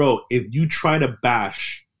 I go, bro, if you try to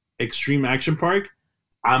bash Extreme Action Park,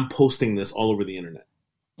 I'm posting this all over the internet.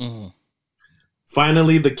 Mm-hmm.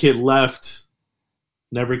 Finally, the kid left,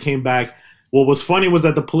 never came back. What was funny was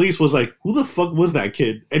that the police was like, who the fuck was that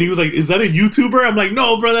kid? And he was like, is that a YouTuber? I'm like,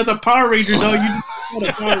 no, bro, that's a Power Ranger, dog. You just got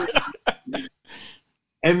a Power Ranger.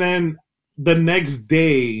 And then the next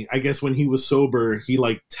day, I guess when he was sober, he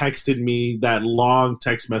like texted me that long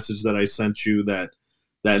text message that I sent you, that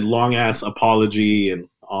long ass apology and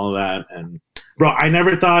all that. And bro, I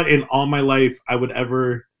never thought in all my life I would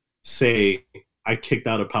ever say I kicked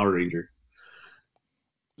out a Power Ranger.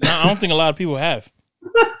 No, I don't think a lot of people have.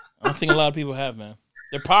 Man.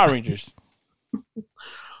 They're Power Rangers.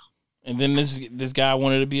 And then this guy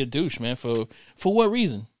wanted to be a douche, man. For what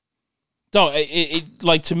reason? Dog, it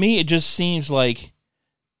like, to me, it just seems like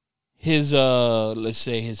his let's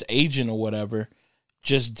say his agent or whatever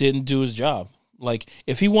just didn't do his job. Like,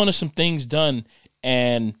 if he wanted some things done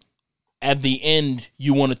and at the end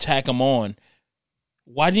you want to tack him on,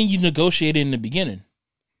 why didn't you negotiate it in the beginning?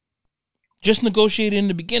 Just negotiate it in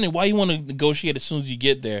the beginning. Why you want to negotiate as soon as you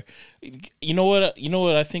get there? You know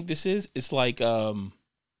what I think this is? It's like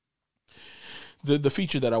the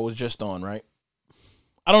feature that I was just on, right?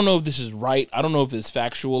 I don't know if this is right. I don't know if it's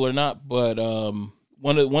factual or not, but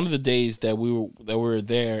one of the days that we were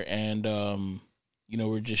there and we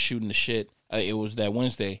were just shooting the shit. It was that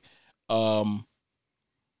Wednesday.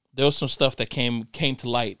 There was some stuff that came to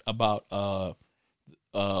light about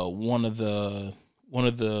one of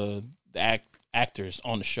the actors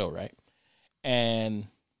on the show, right? And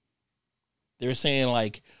they were saying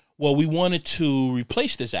like, well, we wanted to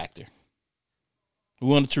replace this actor. We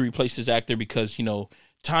wanted to replace this actor because,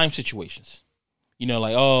 time situations.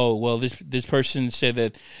 Like, oh, well, this person said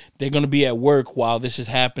that they're going to be at work while this is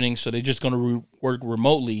happening, so they're just going to work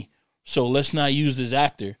remotely. So let's not use this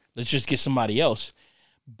actor. Let's just get somebody else.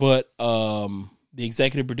 But the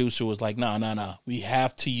executive producer was like, nah. We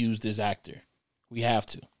have to use this actor. We have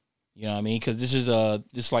to. You know what I mean? Because this is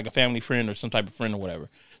like a family friend or some type of friend or whatever.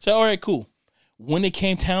 So, all right, cool. When it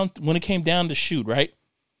came down to shoot, right?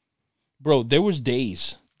 Bro, there was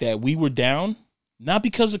days that we were down, not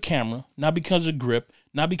because of camera, not because of grip,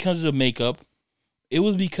 not because of makeup. It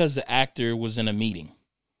was because the actor was in a meeting.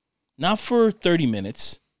 Not for 30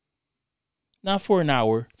 minutes, not for an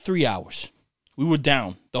hour, 3 hours. We were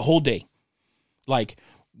down the whole day. Like,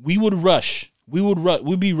 we would rush.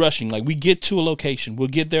 We'd be rushing. Like, we get to a location. We'll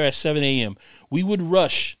get there at 7 a.m. We would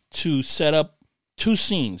rush to set up 2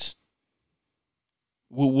 scenes.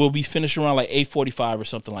 We'll be finished around like 8:45 or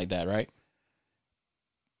something like that, right?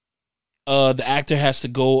 The actor has to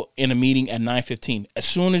go in a meeting at 9:15. As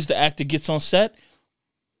soon as the actor gets on set,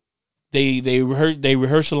 they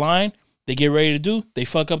rehearse a line. They get ready to do. They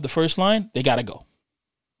fuck up the first line. They gotta go.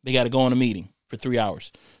 They gotta go in a meeting for 3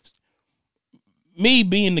 hours. Me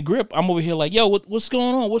being the grip, I'm over here like, yo, what's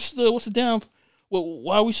going on? What's the down?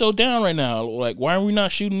 Why are we so down right now? Like, why are we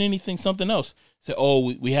not shooting something else? Say,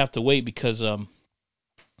 oh, we have to wait because they're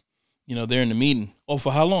in the meeting. Oh,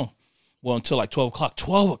 for how long? Well, until like 12 o'clock.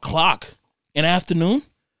 12 o'clock in the afternoon?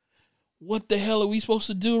 What the hell are we supposed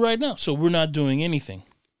to do right now? So we're not doing anything.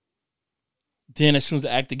 Then as soon as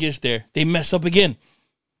the actor gets there, they mess up again.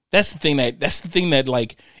 That's the thing that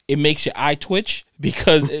like, it makes your eye twitch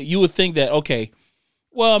because you would think that, okay,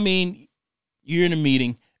 well, I mean, you're in a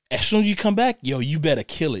meeting. As soon as you come back, yo, you better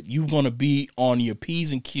kill it. You're going to be on your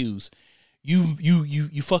P's and Q's.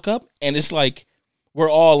 You fuck up. And it's like,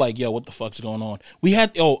 we're all like, yo, what the fuck's going on?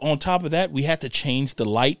 On top of that, we had to change the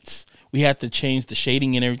lights. We had to change the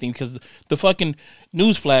shading and everything because the fucking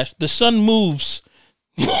newsflash, the sun moves.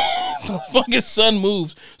 The fucking sun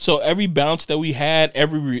moves. So every bounce that we had,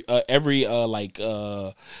 every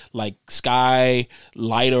sky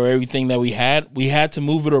light or everything that we had to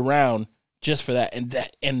move it around just for that. And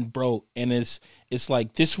it's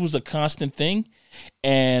like this was a constant thing,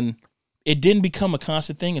 and it didn't become a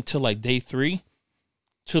constant thing until like day 3,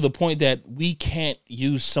 to the point that we can't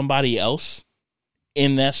use somebody else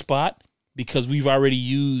in that spot because we've already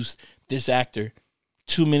used this actor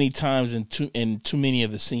too many times in too many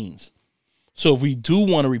of the scenes. So if we do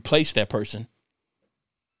want to replace that person,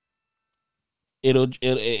 it'll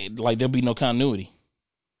like there'll be no continuity.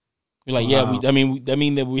 We're like, wow. That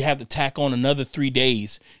mean that we have to tack on another 3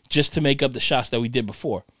 days just to make up the shots that we did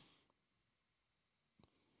before.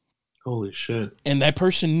 Holy shit. And that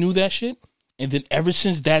person knew that shit. And then ever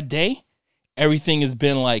since that day, everything has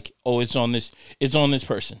been like, oh, it's on this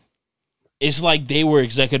person. It's like they were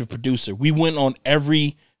executive producer. We went on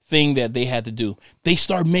everything that they had to do. They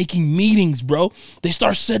start making meetings, bro. They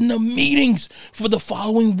start setting up meetings for the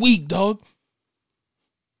following week, dog.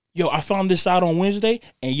 Yo, I found this out on Wednesday,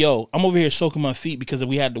 and yo, I'm over here soaking my feet because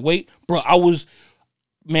we had to wait. Bro, I was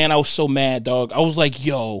so mad, dog. I was like,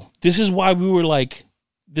 yo, this is why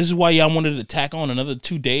y'all wanted to tack on another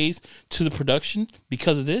 2 days to the production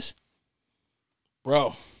because of this?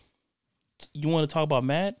 Bro, you want to talk about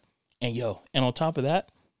mad? And on top of that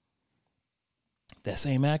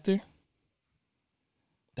same actor,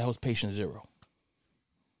 that was Patient Zero.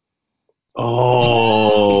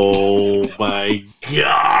 Oh my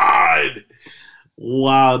God.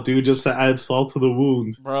 Wow, dude, just to add salt to the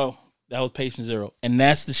wound. Bro, that was Patient Zero. And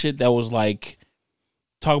that's the shit that was like,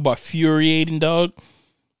 talk about infuriating, dog.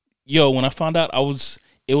 Yo, when I found out,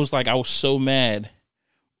 it was like I was so mad.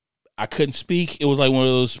 I couldn't speak. It was like one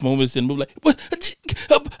of those moments in the movie, like,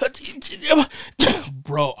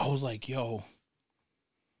 bro, I was like, yo.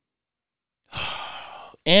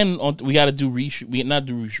 And we got to do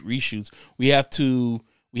reshoots. We have to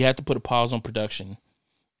put a pause on production.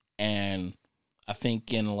 And I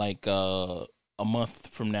think in like a month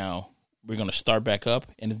from now, we're going to start back up,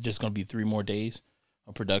 and it's just going to be 3 more days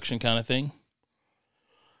of production kind of thing.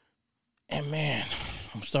 And man,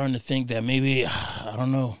 I'm starting to think that maybe, I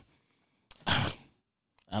don't know.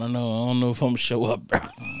 don't know. I don't know if I'm gonna show up, bro.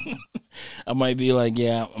 I might be like,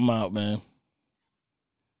 yeah, I'm out, man.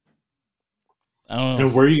 I don't know.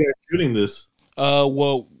 And where are you guys shooting this?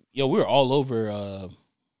 Well, we were all over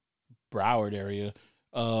Broward area.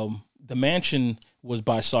 The mansion was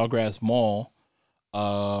by Sawgrass Mall.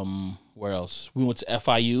 Where else? We went to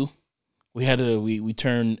FIU. We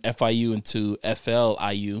turned FIU into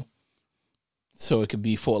FLIU, so it could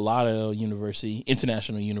be Fort Lauderdale University,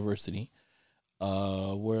 International University.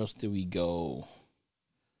 Where else did we go?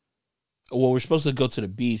 Well, we're supposed to go to the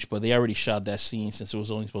beach, but they already shot that scene since it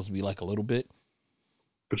was only supposed to be like a little bit.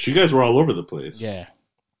 But you guys were all over the place. Yeah.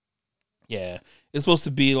 It's supposed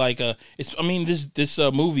to be like this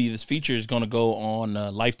movie, this feature is going to go on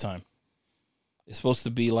Lifetime. It's supposed to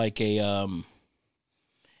be like it's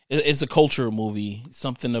a cultural movie,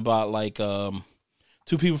 something about like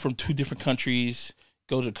two people from two different countries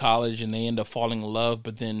go to college and they end up falling in love,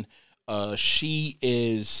 but then she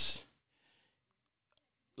is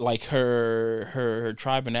like her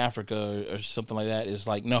tribe in Africa or something like that is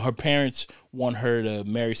like, no, her parents want her to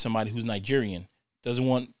marry somebody who's Nigerian. Doesn't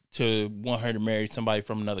want her to marry somebody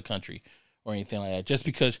from another country or anything like that. Just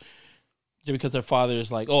because her father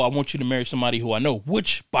is like, oh, I want you to marry somebody who I know.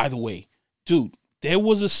 Which, by the way, dude, there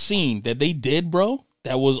was a scene that they did, bro,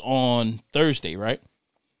 that was on Thursday, right?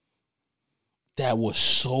 That was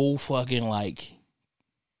so fucking like,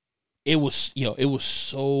 they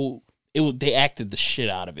acted the shit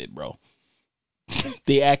out of it, bro.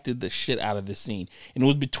 They acted the shit out of this scene. And it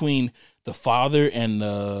was between the father and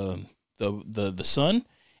the son,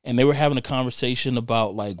 and they were having a conversation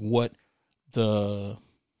about like he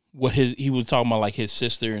was talking about like his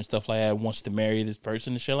sister and stuff like that wants to marry this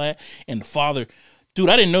person and shit like that. And the father, dude,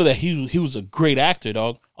 I didn't know that he was a great actor,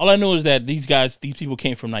 dog. All I know is that these people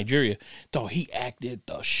came from Nigeria. Dog, he acted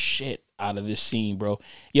the shit out of this scene, bro.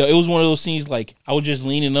 Yo, it was one of those scenes like I was just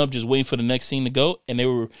leaning up, just waiting for the next scene to go, and they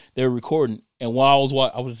were recording. And while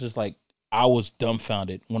I was just like, I was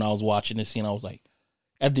dumbfounded when I was watching this scene. I was like,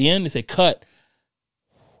 at the end, they said cut.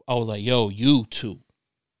 I was like, yo, you two.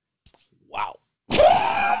 Wow.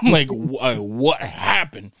 I'm like, what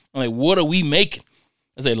happened? I'm like, what are we making?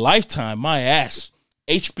 I said, Lifetime, my ass.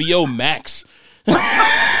 HBO Max.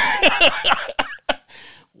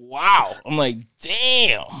 Wow. I'm like,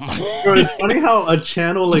 damn. Bro, it's funny how a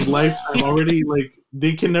channel like Lifetime already, like,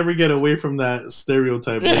 they can never get away from that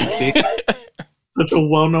stereotype. Like, they have such a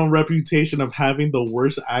well-known reputation of having the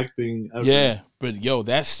worst acting ever. Yeah, but yo,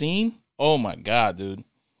 that scene, oh my God, dude.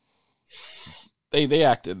 They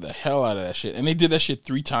acted the hell out of that shit. And they did that shit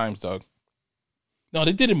 3 times, dog. No,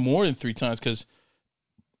 they did it more than 3 times because,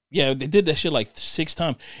 yeah, they did that shit like 6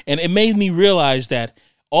 times. And it made me realize that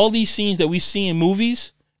all these scenes that we see in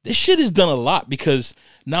movies, this shit is done a lot because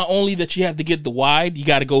not only that you have to get the wide, you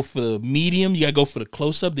got to go for the medium, you got to go for the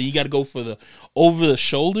close-up, then you got to go for the over the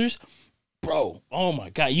shoulders. Bro, oh my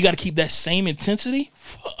God, you got to keep that same intensity?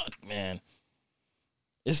 Fuck, man.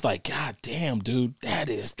 It's like, God damn, dude,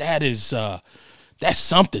 that's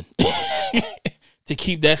something to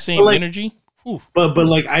keep that same energy. Whew. But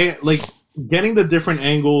like I like getting the different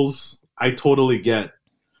angles. I totally get.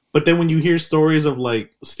 But then when you hear stories of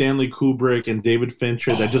like Stanley Kubrick and David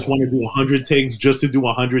Fincher that just want to do 100 takes just to do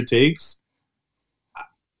 100 takes,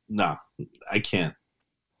 nah, I can't.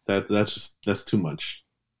 That's too much.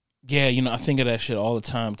 Yeah, I think of that shit all the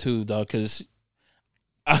time too, dog. Because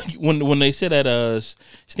when they said that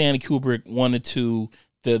Stanley Kubrick wanted to.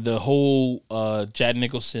 The whole Jack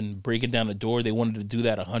Nicholson breaking down the door, they wanted to do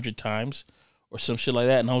that 100 times or some shit like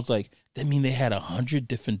that. And I was like, that mean they had 100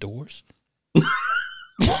 different doors?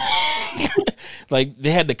 Like,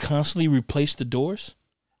 they had to constantly replace the doors?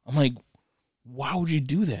 I'm like, why would you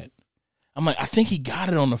do that? I'm like, I think he got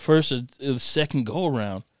it on the first or the second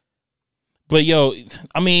go-around. But, yo,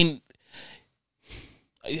 I mean,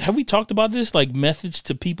 have we talked about this? Like, methods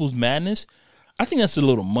to people's madness? I think that's a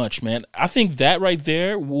little much, man. I think that right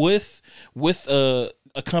there with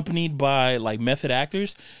accompanied by like method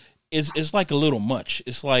actors is like a little much.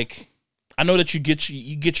 It's like, I know that you get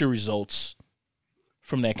your results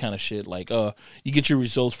from that kind of shit. Like you get your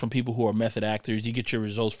results from people who are method actors. You get your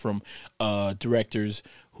results from directors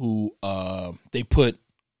who they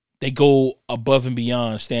go above and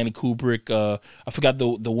beyond. Stanley Kubrick, I forgot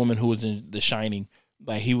the woman who was in The Shining.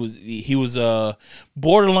 Like he was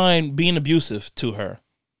borderline being abusive to her,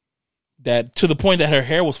 that to the point that her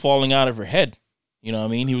hair was falling out of her head. You know what I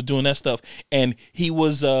mean? He was doing that stuff, and he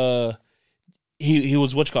was he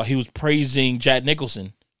was praising Jack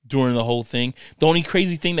Nicholson during the whole thing. The only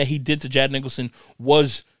crazy thing that he did to Jack Nicholson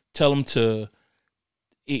was tell him to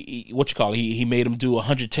he made him do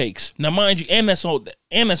 100 takes. Now, mind you, and that's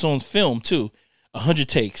on film too. 100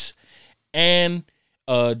 takes. And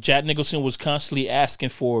Jack Nicholson was constantly asking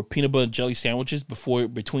for peanut butter and jelly sandwiches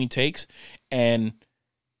between takes, and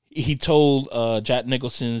he told Jack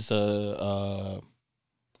Nicholson's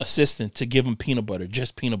assistant to give him peanut butter,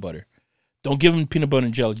 just peanut butter. Don't give him peanut butter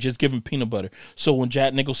and jelly, just give him peanut butter. So when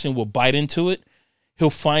Jack Nicholson will bite into it, he'll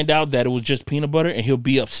find out that it was just peanut butter and he'll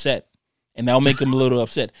be upset. And that'll make him a little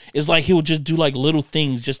upset. It's like he'll just do like little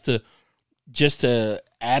things just to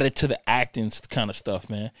add it to the acting kind of stuff,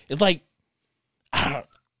 man. It's like I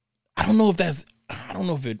don't know if it,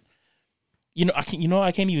 I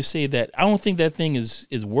can't even say that. I don't think that thing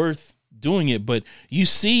is worth doing it, but you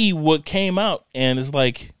see what came out and it's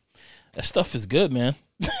like, that stuff is good, man.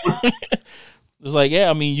 It's like, yeah,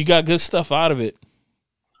 I mean, you got good stuff out of it.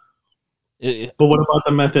 But what about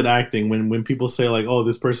the method acting? When people say like, oh,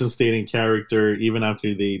 this person stayed in character even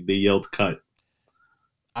after they yelled cut.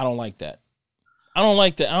 I don't like that. I don't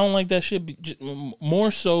like that shit.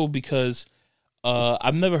 More so because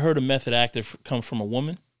I've never heard a method actor come from a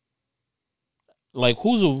woman. Like,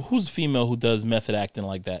 who's a female who does method acting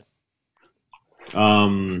like that?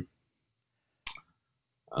 Meryl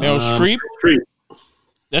Streep.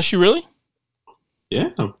 Does she really? Yeah.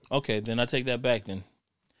 Okay, then I take that back then.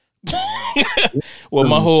 Well,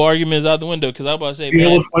 my whole argument is out the window because I was about to say,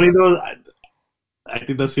 know what's funny though? I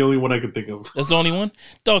think that's the only one I could think of. That's the only one,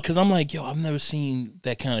 dog. Because I'm like, yo, I've never seen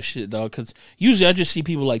that kind of shit, dog. Because usually I just see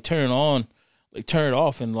people like turn it off,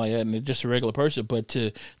 and like, and they're just a regular person. But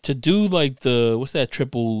to do like what's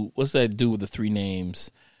that do with the three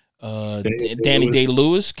names? Danny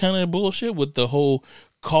Day-Lewis kind of bullshit with the whole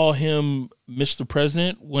call him Mr.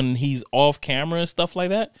 President when he's off camera and stuff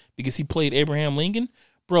like that because he played Abraham Lincoln.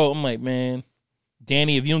 Bro, I'm like, man,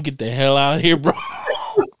 Danny, if you don't get the hell out of here, bro.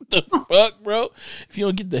 What the fuck, bro? If you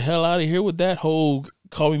don't get the hell out of here with that whole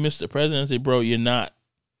call me Mr. President, I say, bro, you're not.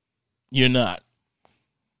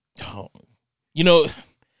 Oh, you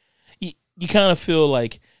kind of feel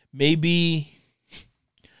like maybe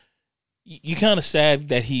you kind of sad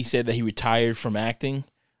that he said that he retired from acting,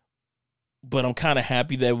 but I'm kind of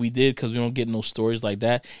happy that we did because we don't get no stories like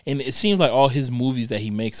that. And it seems like all his movies that he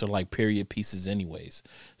makes are like period pieces anyways.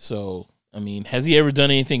 So, I mean, has he ever done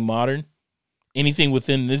anything modern? Anything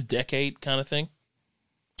within this decade kind of thing?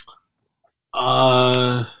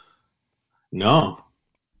 No.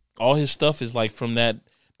 All his stuff is like from that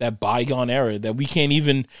bygone era that we can't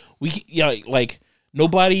even, like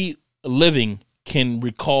nobody living can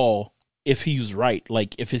recall if he's right,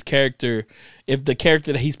 like if the character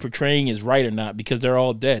that he's portraying is right or not, because they're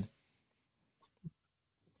all dead.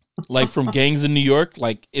 Like from Gangs of New York,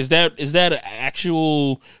 like is that an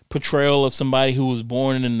actual portrayal of somebody who was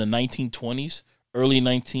born in the 1920s, the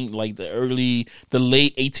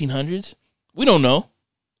late 1800s? We don't know.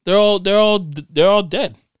 They're all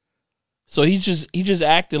dead. So he's just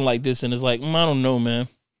acting like this, and it's like, I don't know, man.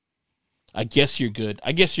 I guess you're good.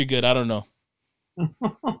 I don't know.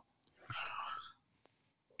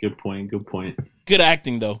 Good point. Good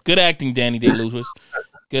acting, though. Good acting, Danny Day-Lewis.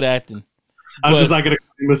 Good acting. I'm just not going to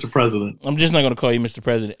call you Mr. President. I'm just not going to call you Mr.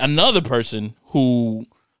 President. Another person who's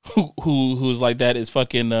like that is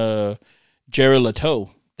fucking Jared Leto.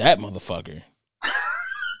 That motherfucker.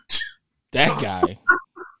 That guy.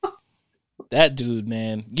 That dude,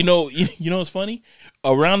 man. You know what's funny?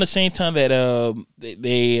 Around the same time that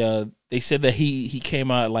they said that he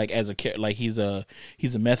came out like as he's a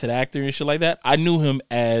method actor and shit like that. I knew him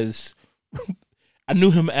as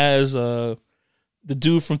the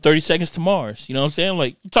dude from 30 Seconds to Mars. You know what I'm saying?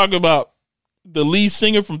 Like, you talking about the lead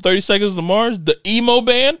singer from 30 Seconds to Mars, the emo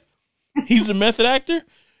band? He's a method actor?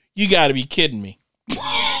 You got to be kidding me.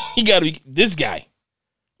 You got to be this guy.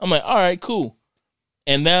 I'm like, all right, cool.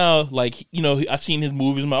 And now, like, I've seen his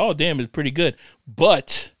movies. I'm like, oh, damn, it's pretty good.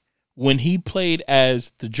 But when he played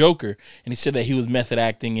as the Joker, and he said that he was method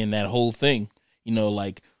acting in that whole thing, he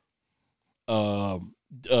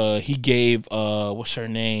gave, what's her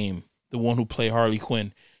name? The one who played Harley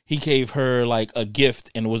Quinn. He gave her, like, a gift,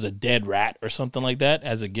 and it was a dead rat or something like that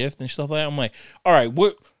as a gift and stuff like that. I'm like, all right,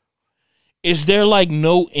 is there, like,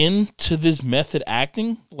 no end to this method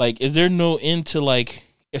acting? Like, is there no end to, like,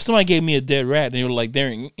 if somebody gave me a dead rat and they were like,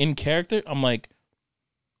 they're in character, I'm like,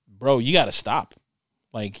 bro, you got to stop.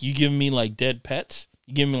 Like, you giving me like dead pets?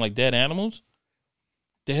 You giving me like dead animals?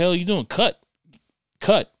 The hell are you doing? Cut.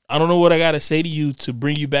 I don't know what I got to say to you to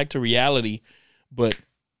bring you back to reality, but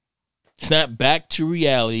snap back to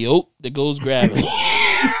reality. Oh, there goes gravity.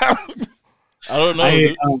 I don't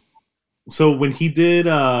know. So when he did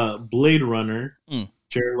Blade Runner,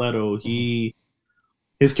 Jared Leto,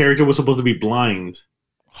 his character was supposed to be blind.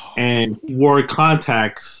 And he wore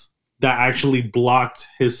contacts that actually blocked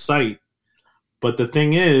his sight. But the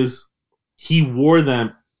thing is, he wore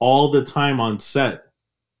them all the time on set,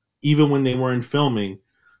 even when they weren't filming.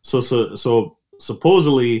 So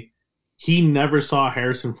supposedly, he never saw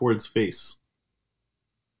Harrison Ford's face,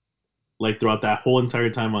 like throughout that whole entire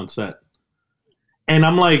time on set. And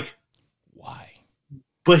I'm like, why?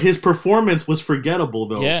 But his performance was forgettable,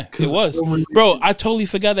 though. Yeah, it was. Bro, I totally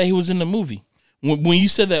forgot that he was in the movie. When you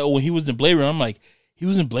said that when he was in Blade Runner, I'm like, he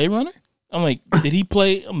was in Blade Runner? I'm like, did he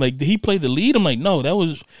play the lead? I'm like, no, that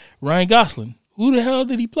was Ryan Gosling. Who the hell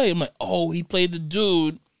did he play? I'm like, oh, he played the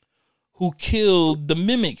dude who killed the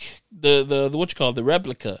mimic, the what you call it, the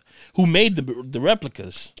replica, who made the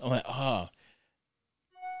replicas. I'm like,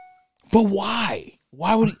 but why?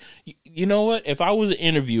 Why would he? You know what? If I was an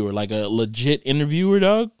interviewer, like a legit interviewer,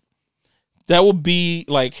 dog, that would be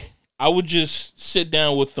like, I would just sit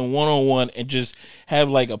down with them one-on-one and just have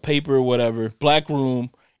like a paper or whatever, black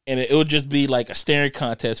room, and it would just be like a staring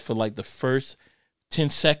contest for like the first 10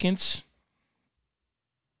 seconds.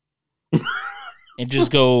 And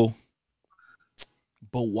just go,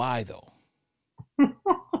 but why though?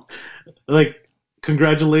 Like,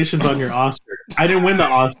 congratulations on your Oscar. I didn't win the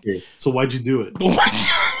Oscar, so why'd you do it?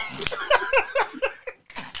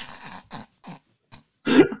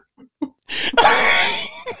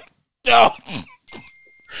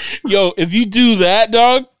 Yo, if you do that,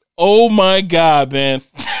 dog, oh my God, man.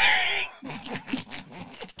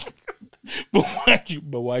 But why'd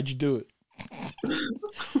you do it?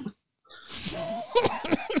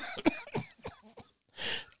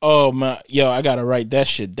 Oh my, yo, I gotta write that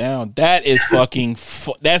shit down. That is fucking,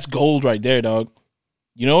 that's gold right there, dog.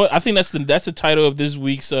 You know what? I think that's the title of this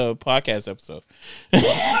week's podcast episode.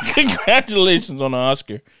 Congratulations on the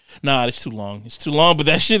Oscar. Nah, it's too long. It's too long, but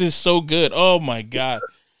that shit is so good. Oh my God.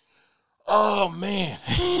 Oh man.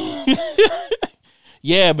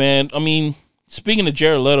 Yeah, man. I mean, speaking of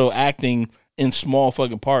Jared Leto acting in small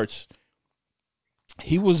fucking parts,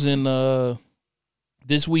 he was in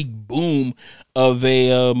this week boom of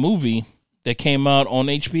a movie that came out on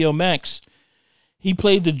HBO Max. He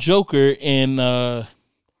played the Joker in how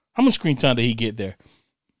much screen time did he get there?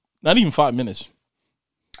 Not even 5 minutes.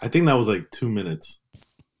 I think that was like 2 minutes.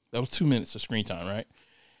 That was 2 minutes of screen time, right?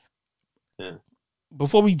 Yeah.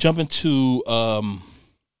 Before we jump into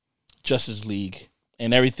Justice League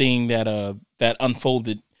and everything that that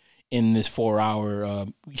unfolded in this 4 hour, I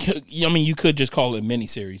mean, you could just call it a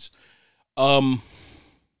miniseries.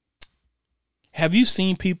 Have you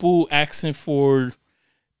seen people asking for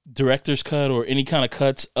director's cut or any kind of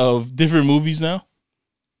cuts of different movies now?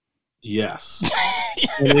 Yes.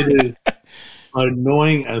 And it is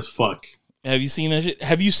annoying as fuck. Have you seen that shit?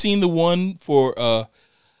 Have you seen the one for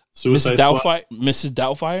Suicide Mrs.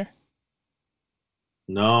 Doubtfire?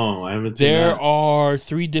 No, I haven't seen There that. are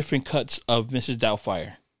 3 different cuts of Mrs.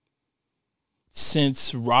 Doubtfire.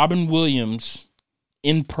 Since Robin Williams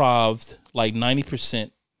improv'd like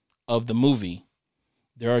 90% of the movie,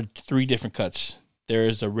 there are 3 different cuts. There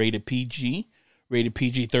is a rated PG, rated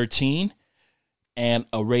PG-13, and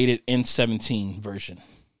a rated N-17 version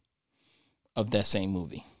of that same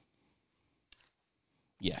movie.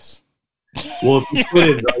 Yes. Well, if you put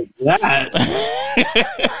it like that,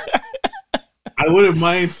 I wouldn't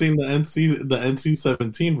mind seeing the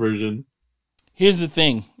NC-17 version. Here's the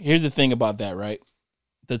thing. Here's the thing about that, right?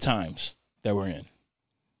 The times that we're in.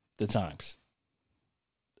 The times.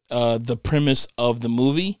 The premise of the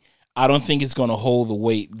movie, I don't think it's going to hold the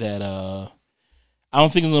weight that I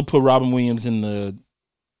don't think it's going to put Robin Williams in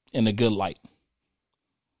a good light.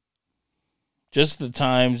 Just the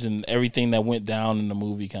times and everything that went down in the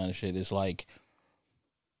movie kind of shit. It's like,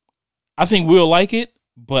 I think we'll like it,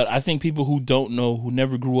 but I think people who don't know, who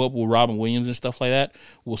never grew up with Robin Williams and stuff like that,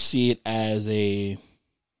 will see it as a,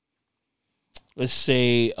 let's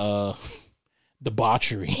say,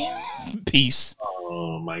 debauchery piece.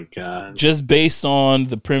 Oh my God. Just based on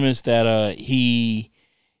the premise that he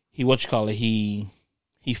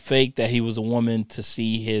faked that he was a woman to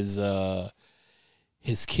see his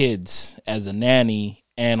kids as a nanny,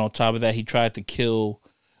 and on top of that he tried to kill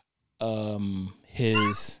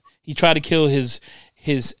his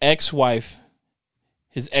ex-wife's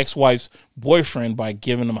boyfriend by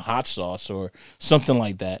giving him hot sauce or something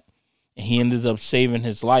like that, and he ended up saving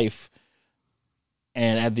his life.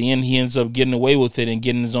 And at the end, he ends up getting away with it and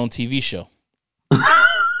getting his own TV show.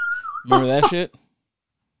 Remember that shit?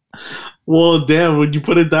 Well, damn, when you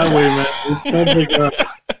put it that way, man, it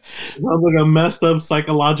sounds like a messed up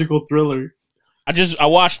psychological thriller. I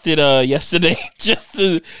watched it yesterday just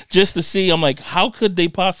to see. I'm like, how could they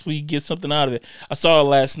possibly get something out of it? I saw it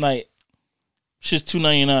last night. Shit's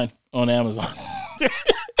 $2.99 on Amazon.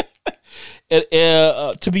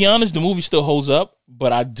 To be honest, the movie still holds up,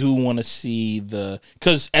 but I do want to see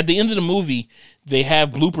because at the end of the movie they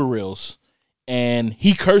have blooper reels, and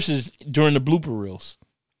he curses during the blooper reels.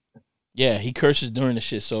 Yeah, he curses during the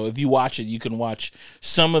shit. So if you watch it, you can watch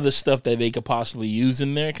some of the stuff that they could possibly use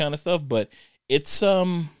in there, kind of stuff. But it's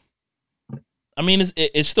I mean,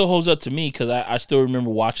 it still holds up to me because I still remember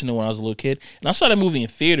watching it when I was a little kid, and I saw that movie in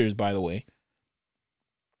theaters. By the way,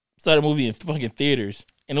 saw that movie in fucking theaters,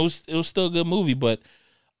 and it was still a good movie. But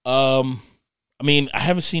I mean, I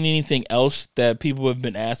haven't seen anything else that people have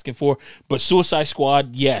been asking for. But Suicide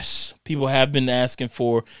Squad, yes, people have been asking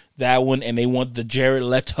for that one, and they want the Jared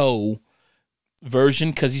Leto version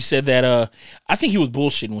because he said that. I think he was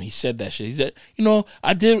bullshitting when he said that shit. He said,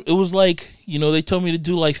 it was like, they told me to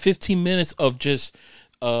do like 15 minutes of just.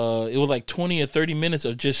 It was like 20 or 30 minutes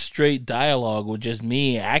of just straight dialogue with just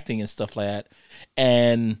me acting and stuff like that.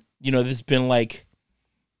 And there's been like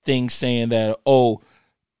things saying that,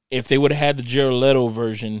 if they would have had the Jared Leto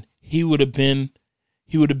version, he would have been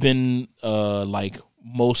like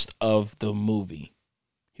most of the movie.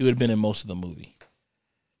 He would have been in most of the movie.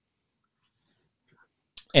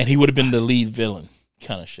 And he would have been the lead villain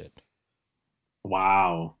kind of shit.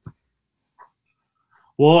 Wow.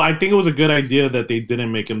 Well, I think it was a good idea that they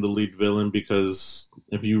didn't make him the lead villain because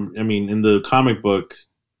in the comic book,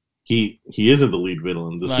 he isn't the lead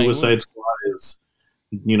villain. The Suicide Squad is,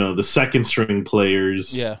 the second string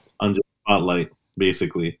players under the spotlight,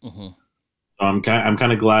 basically. Mm-hmm. So I'm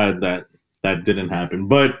kind of glad that didn't happen.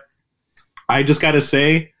 But I just got to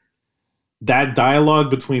say that dialogue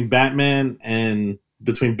between Ben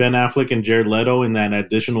Affleck and Jared Leto in that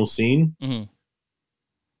additional scene, mm-hmm.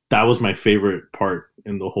 that was my favorite part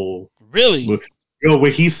in the whole. Really?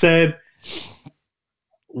 Where he said,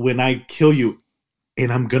 "When I kill you,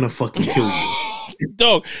 and I'm gonna fucking kill you."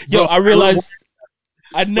 Dog, I realized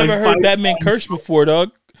I'd never heard Batman curse before,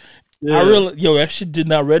 dog. Yeah. I realized, that shit did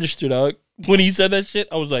not register, dog. When he said that shit,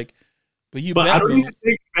 I was like, But I don't even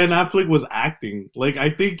think Ben Affleck was acting. Like, I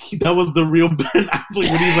think that was the real Ben Affleck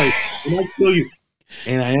when he's like, "When I kill you,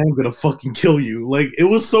 and I am gonna fucking kill you." Like, it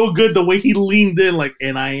was so good the way he leaned in, like,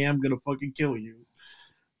 "And I am gonna fucking kill you."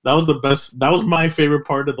 That was the best. That was my favorite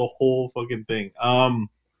part of the whole fucking thing.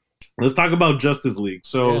 Let's talk about Justice League.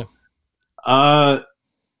 So,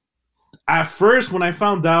 at first, when I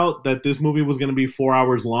found out that this movie was going to be 4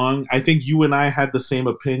 hours long, I think you and I had the same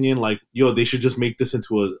opinion. Like, they should just make this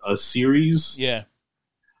into a series. Yeah.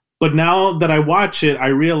 But now that I watch it, I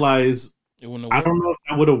realize I don't know if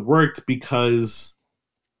that would have worked because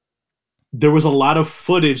there was a lot of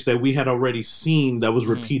footage that we had already seen that was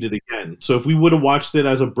repeated again. So if we would have watched it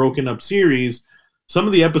as a broken up series, some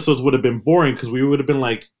of the episodes would have been boring because we would have been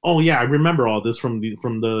like, "Oh yeah, I remember all this from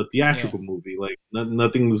the theatrical movie." Like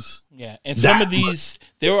nothing's and some of these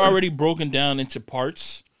they were already broken down into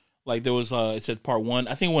parts. Like there was it said part 1.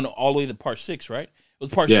 I think it went all the way to part 6, right? It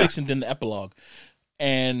was part 6 and then the epilogue.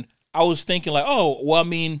 And I was thinking like, "Oh, well, I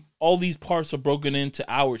mean, all these parts are broken into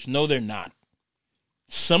hours." No, they're not.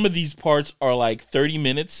 Some of these parts are like 30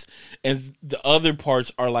 minutes, and the other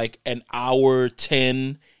parts are like an hour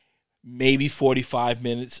 10. Maybe 45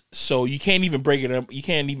 minutes. So you can't even break it up. You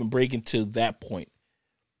can't even break into that point.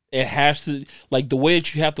 It has to, like, the way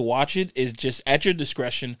that you have to watch it is just at your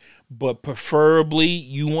discretion, but preferably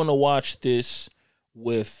you want to watch this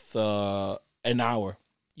with an hour.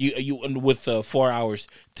 You with 4 hours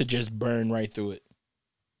to just burn right through it.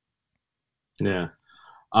 Yeah.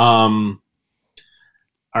 All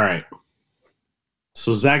right.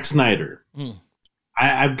 So Zack Snyder.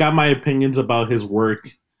 I've got my opinions about his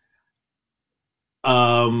work.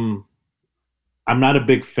 I'm not a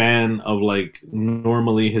big fan of like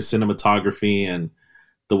normally his cinematography and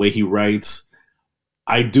the way he writes.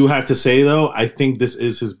 I do have to say though, I think this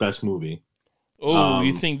is his best movie. Oh,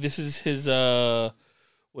 you think this is his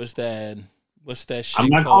what's that shit I'm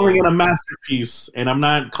not called? calling it a masterpiece, and I'm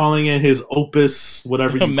not calling it his opus,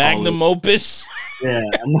 whatever you magnum call it. opus. Yeah,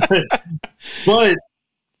 but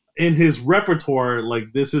in his repertoire,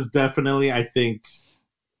 like this is definitely, I think,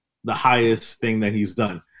 the highest thing that he's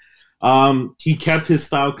done. He kept his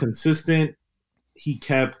style consistent. He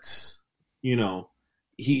kept,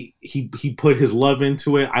 he put his love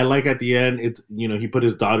into it. I like at the end, it's, he put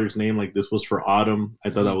his daughter's name, like this was for Autumn.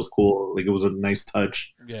 I thought that was cool. Like it was a nice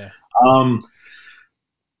touch. Yeah.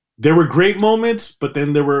 There were great moments, but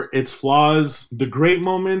then there were its flaws. The great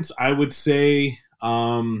moments, I would say,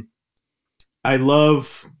 I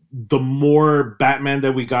love the more Batman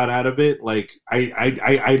that we got out of it. Like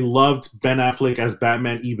I loved Ben Affleck as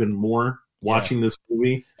Batman even more watching this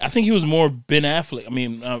movie. I think he was more Ben Affleck. I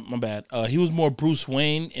mean, my bad. He was more Bruce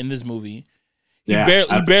Wayne in this movie. Yeah,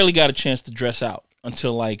 He barely got a chance to dress out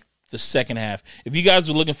until like the second half. If you guys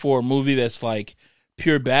are looking for a movie that's like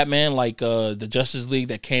pure Batman, like the Justice League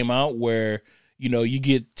that came out, where you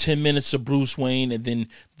get 10 minutes of Bruce Wayne and then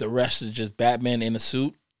the rest is just Batman in a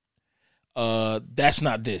suit. That's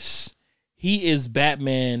not this. He is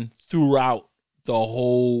Batman throughout the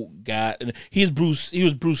whole he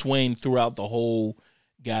was Bruce Wayne throughout the whole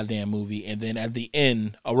goddamn movie, and then at the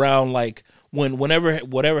end, around like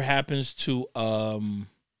whatever happens to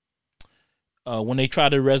when they try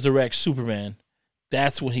to resurrect Superman,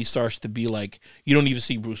 that's when he starts to be like, you don't even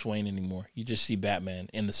see Bruce Wayne anymore. You just see Batman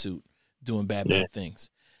in the suit doing Batman things.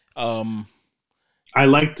 I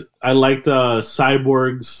liked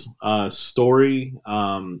Cyborg's story.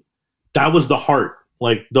 That was the heart.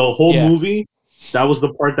 Like the whole movie, that was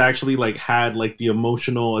the part that actually like had like the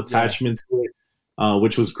emotional attachment to it,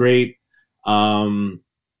 which was great. What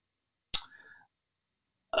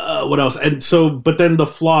else? And so, but then the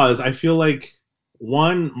flaws. I feel like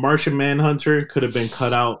Martian Manhunter could have been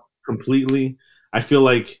cut out completely. I feel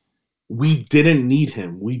like we didn't need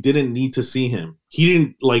him. We didn't need to see him.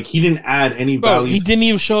 He didn't add any value. He didn't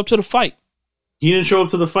even show up to the fight. He didn't show up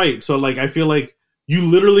to the fight. So like I feel like you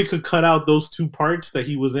literally could cut out those two parts that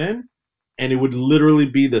he was in, and it would literally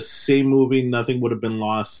be the same movie. Nothing would have been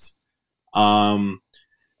lost.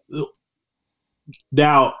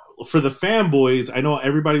 Now, for the fanboys, I know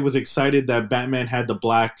everybody was excited that Batman had the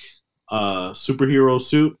black superhero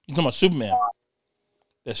suit. You talking about Superman?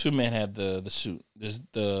 That Superman had the suit.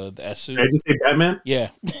 The S suit. Did I just say Batman?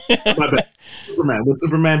 Yeah. Superman. When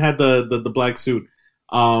Superman had the black suit.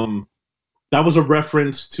 That was a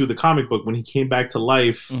reference to the comic book. When he came back to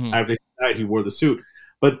life after he died, he wore the suit.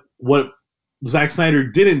 But what Zack Snyder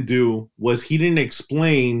didn't do was he didn't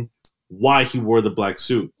explain why he wore the black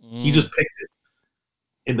suit. He just picked it.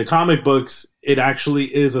 In the comic books, it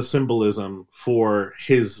actually is a symbolism for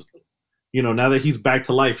his, now that he's back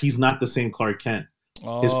to life, he's not the same Clark Kent.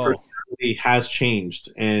 Oh. His personality has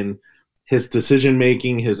changed, and his decision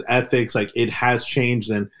making, his ethics, like it has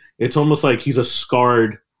changed, and it's almost like he's a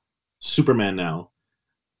scarred Superman now.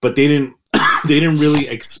 But they didn't really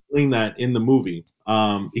explain that in the movie.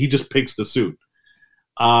 He just picks the suit.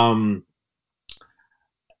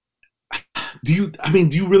 Do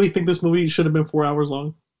you really think this movie should have been 4 hours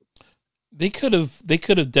long? They could have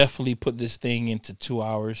definitely put this thing into 2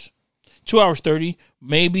 hours. 2 hours 30,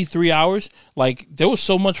 maybe 3 hours. Like there was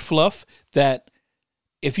so much fluff that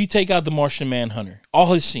if you take out the Martian Manhunter,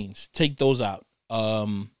 all his scenes, take those out.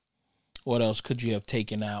 What else could you have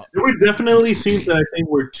taken out? There were definitely scenes that I think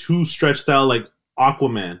were too stretched out, like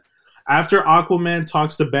Aquaman. After Aquaman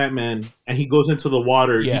talks to Batman and he goes into the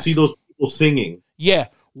water, you see those people singing. Yeah.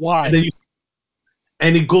 Why?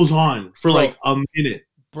 And it goes on for like a minute.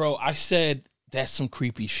 Bro, I said that's some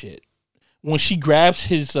creepy shit. When she grabs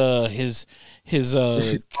his coat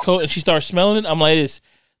and she starts smelling it, I'm like,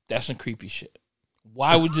 that's some creepy shit.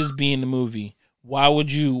 Why would this be in the movie? Why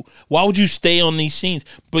would you stay on these scenes?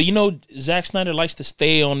 But Zack Snyder likes to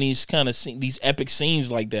stay on these kind of these epic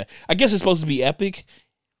scenes like that. I guess it's supposed to be epic,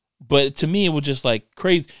 but to me it was just like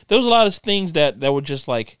crazy. There was a lot of things that were just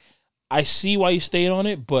like, I see why you stayed on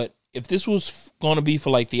it, but if this was going to be for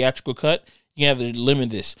like theatrical cut, you have to limit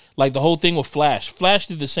this. Like the whole thing with Flash. Flash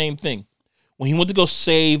did the same thing. When he went to go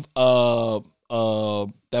save that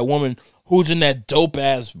woman who was in that dope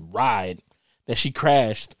ass ride that she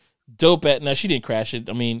crashed. Now she didn't crash it.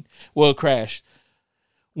 It crashed.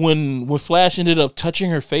 When Flash ended up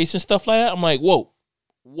touching her face and stuff like that, I'm like,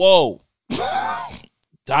 whoa.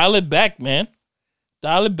 Dial it back, man.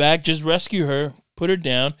 Dial it back. Just rescue her, put her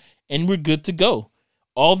down, and we're good to go.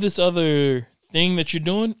 All this other thing that you're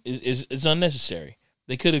doing is unnecessary.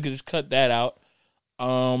 They could have just cut that out.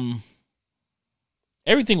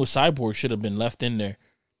 Everything with Cyborg should have been left in there.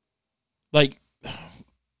 Like,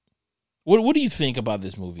 what do you think about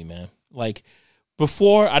this movie, man? Like,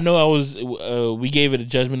 before, I know we gave it a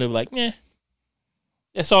judgment of like,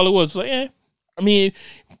 that's all it was. Like,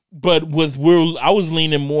 but I was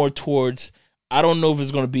leaning more towards, I don't know if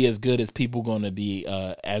it's going to be as good as people going to be,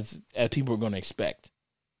 as people are going to expect.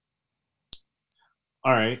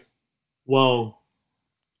 All right. Well,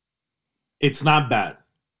 it's not bad.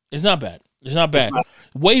 It's not bad.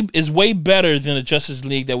 It's way better than the Justice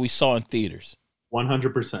League that we saw in theaters.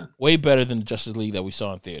 100%. Way better than the Justice League that we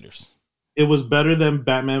saw in theaters. It was better than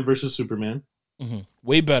Batman versus Superman. Mm-hmm.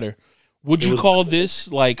 Way better. Would you call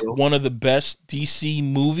this like one of the best DC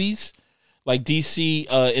movies? Like DC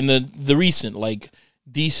in the recent like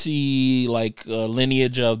DC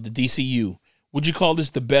lineage of the DCU. Would you call this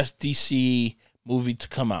the best DC movie to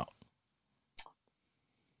come out?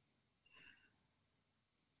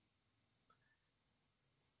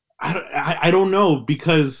 I don't know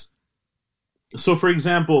because, so for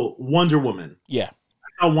example, Wonder Woman. Yeah.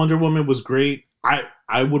 I thought Wonder Woman was great.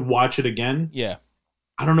 I would watch it again. Yeah.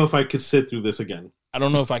 I don't know if I could sit through this again. I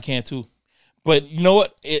don't know if I can too. But you know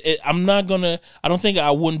what? I'm not gonna. I don't think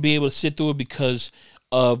I wouldn't be able to sit through it because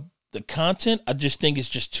of the content. I just think it's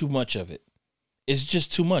just too much of it. It's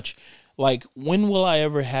just too much. Like, when will I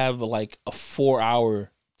ever have like a 4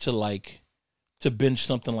 hour to binge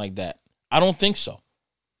something like that? I don't think so.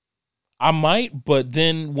 I might, but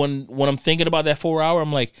then when I'm thinking about that 4 hour,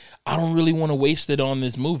 I'm like, I don't really want to waste it on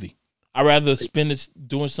this movie. I'd rather spend it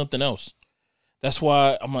doing something else. That's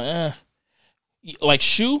why I'm like, like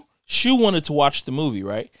Shu wanted to watch the movie,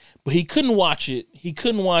 right? But he couldn't watch it. He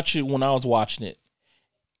couldn't watch it when I was watching it.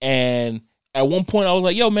 And at one point I was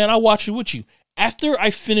like, yo, man, I'll watch it with you. After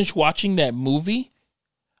I finished watching that movie,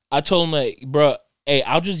 I told him, like, bro, hey,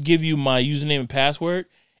 I'll just give you my username and password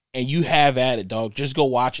and you have at it, dog. Just go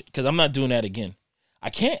watch it because I'm not doing that again. I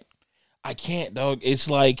can't, dog. It's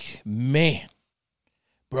like, man,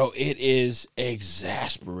 bro, it is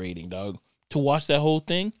exasperating, dog, to watch that whole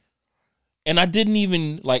thing. And I didn't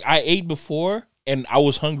even, like, I ate before and I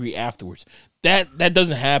was hungry afterwards. That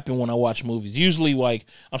doesn't happen when I watch movies. Usually, like,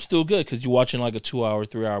 I'm still good because you're watching like a 2 hour,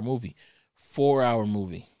 3 hour movie. 4 hour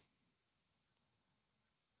movie.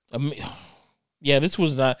 Yeah, this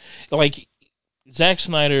was not, like, Zack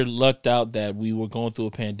Snyder lucked out that we were going through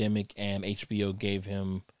a pandemic and HBO gave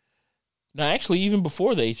him, no, actually, even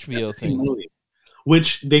before the HBO thing.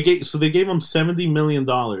 Which they gave him $70 million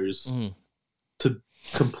to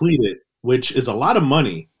complete it, which is a lot of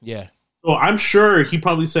money. Yeah. So I'm sure he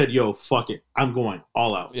probably said, "Yo, fuck it, I'm going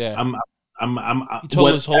all out." Yeah. He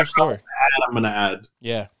told his whole story. I'm gonna add.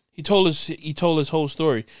 Yeah. He told his whole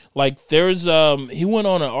story. Like, there's he went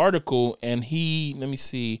on an article and let me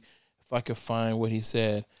see if I could find what he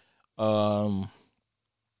said.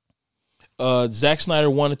 Zack Snyder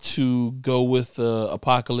wanted to go with the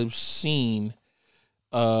apocalypse scene.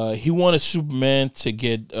 He wanted Superman to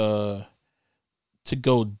get to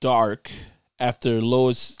go dark after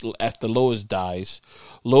Lois dies.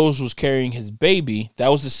 Lois was carrying his baby. That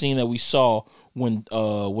was the scene that we saw when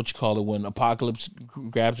when Apocalypse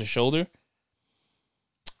grabs her shoulder.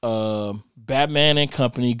 Batman and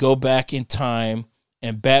company go back in time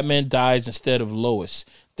and Batman dies instead of Lois.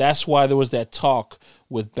 That's why there was that talk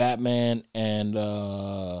with Batman and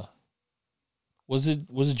was it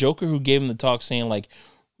Joker who gave him the talk saying, like,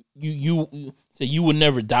 you said you would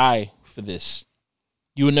never die for this.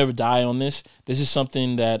 You would never die on this. This is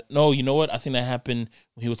something that, no, you know what? I think that happened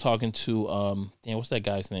when he was talking to what's that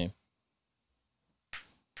guy's name?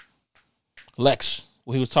 Lex.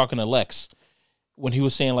 When he was talking to Lex. When he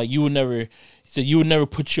was saying, like, you would never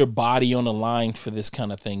put your body on the line for this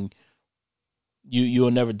kind of thing. You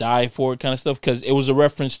will never die for it, kind of stuff, because it was a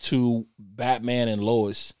reference to Batman and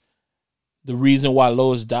Lois. The reason why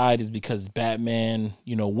Lois died is because Batman,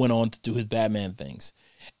 went on to do his Batman things.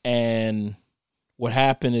 And what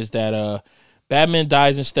happened is that Batman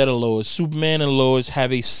dies instead of Lois. Superman and Lois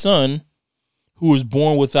have a son who was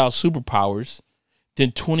born without superpowers.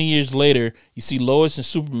 Then 20 years later, you see Lois and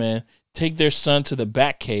Superman take their son to the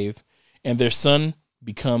Batcave, and their son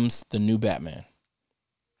becomes the new Batman.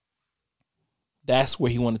 That's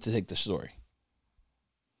where he wanted to take the story.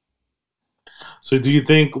 So do you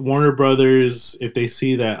think Warner Brothers, if they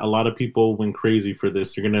see that a lot of people went crazy for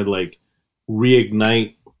this, they're going to, like,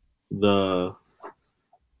 reignite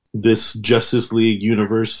this Justice League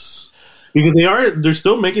universe? Because they're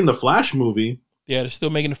still making the Flash movie. Yeah, they're still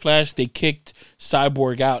making the Flash. They kicked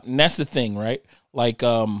Cyborg out, and that's the thing, right? Like,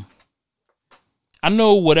 I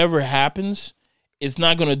know whatever happens, it's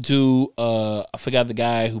not gonna do. I forgot the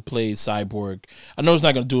guy who plays Cyborg. I know it's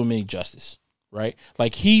not gonna do him any justice, right?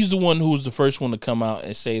 Like, he's the one who was the first one to come out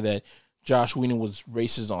and say that Josh Whedon was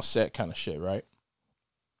racist on set, kind of shit, right?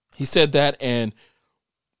 He said that, and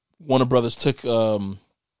Warner Brothers took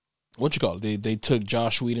They took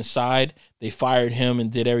Josh Whedon's side. They fired him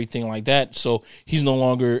and did everything like that. So he's no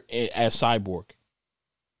longer as Cyborg.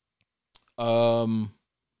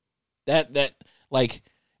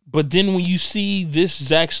 But then when you see this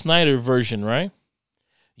Zack Snyder version, right?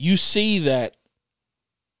 You see that,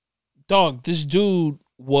 dog, this dude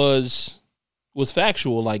was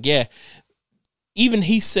factual. Like, yeah. Even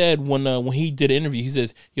he said when he did an interview, he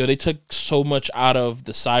says, "Yo, they took so much out of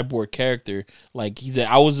the Cyborg character. Like, he said,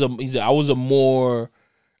 I was a more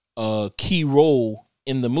key role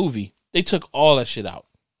in the movie. They took all that shit out.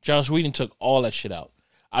 Josh Whedon took all that shit out.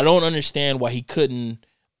 I don't understand why he couldn't.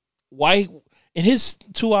 Why in his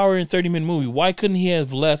 2 hour and 30-minute movie, why couldn't he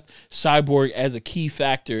have left Cyborg as a key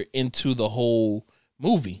factor into the whole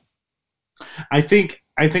movie? I think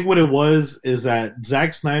I think what it was is that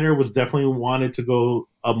Zack Snyder was definitely wanted to go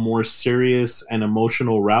a more serious and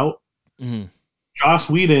emotional route. Mm-hmm. Joss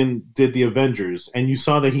Whedon did the Avengers, and you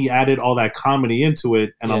saw that he added all that comedy into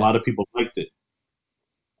it, and a lot of people liked it.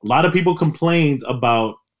 A lot of people complained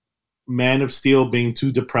about Man of Steel being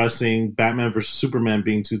too depressing, Batman vs. Superman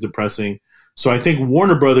being too depressing. So I think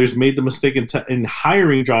Warner Brothers made the mistake in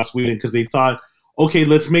hiring Joss Whedon because they thought, okay,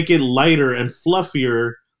 let's make it lighter and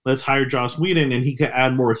fluffier. Let's hire Joss Whedon, and he could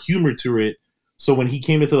add more humor to it. So when he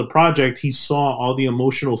came into the project, he saw all the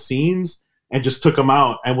emotional scenes and just took them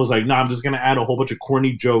out and was like, nah, I'm just going to add a whole bunch of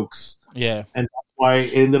corny jokes. Yeah. And that's why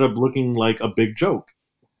it ended up looking like a big joke.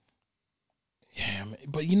 Yeah,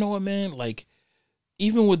 but you know what, man? Like,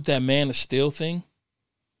 even with that Man of Steel thing,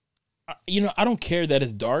 I don't care that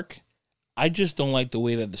it's dark. I just don't like the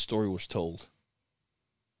way that the story was told.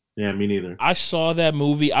 Yeah, me neither. I saw that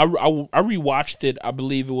movie. I rewatched it. I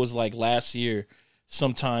believe it was like last year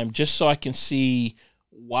sometime, just so I can see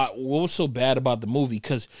what was so bad about the movie.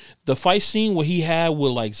 Because the fight scene where he had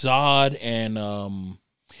with like Zod and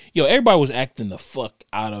everybody was acting the fuck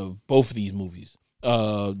out of both of these movies.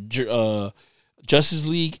 Justice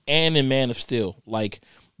League and in Man of Steel. Like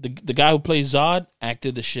the guy who plays Zod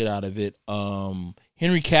acted the shit out of it.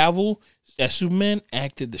 Henry Cavill as Superman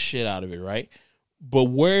acted the shit out of it, right? But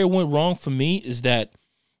where it went wrong for me is that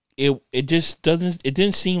it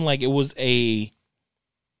didn't seem like it was a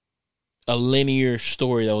linear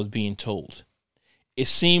story that was being told. It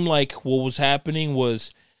seemed like what was happening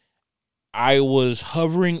was I was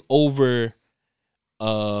hovering over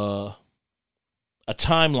a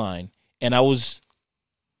timeline, and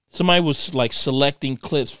somebody was like selecting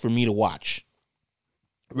clips for me to watch.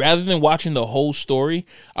 Rather than watching the whole story,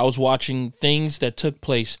 I was watching things that took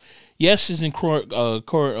place. Yes, it's in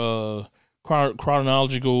chronological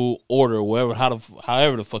order, or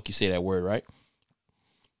however the fuck you say that word, right?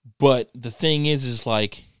 But the thing is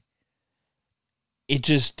like, it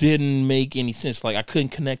just didn't make any sense. Like, I couldn't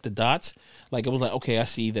connect the dots. Like, it was like, okay, I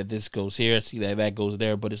see that this goes here, I see that goes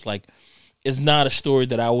there, but it's like, it's not a story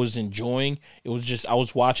that I was enjoying. It was just, I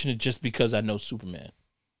was watching it just because I know Superman.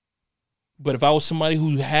 But if I was somebody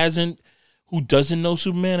who doesn't know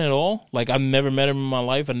Superman at all, like I've never met him in my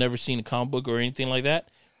life, I've never seen a comic book or anything like that,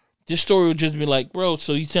 this story would just be like, bro,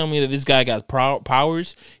 so you telling me that this guy got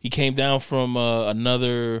powers? He came down from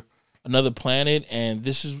another planet, and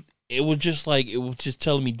it was just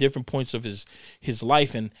telling me different points of his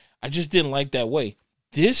life, and I just didn't like that way.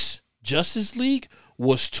 This Justice League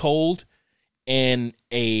was told in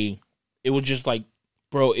it was just like,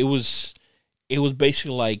 bro, it was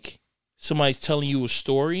basically like somebody's telling you a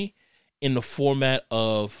story in the format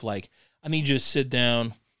of like, I need you to sit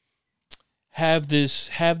down, have this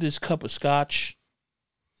cup of scotch,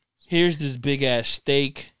 here's this big ass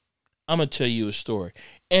steak, I'm gonna tell you a story.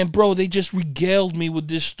 And bro, they just regaled me with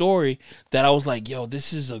this story that I was like, yo,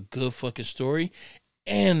 this is a good fucking story.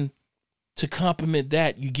 And to complement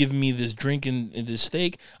that, you giving me this drink and this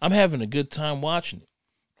steak, I'm having a good time watching it.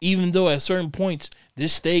 Even though at certain points,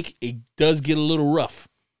 this steak, it does get a little rough.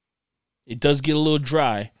 It does get a little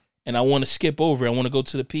dry, and I want to skip over it. I want to go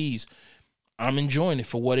to the peas. I'm enjoying it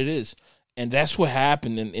for what it is. And that's what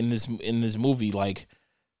happened in this movie. Like,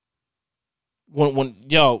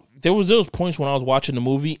 there was those points when I was watching the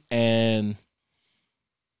movie and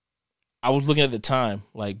I was looking at the time,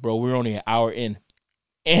 like, bro, we're only an hour in.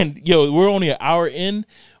 And we're only an hour in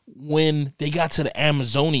when they got to the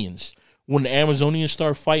Amazonians. When the Amazonians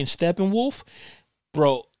start fighting Steppenwolf,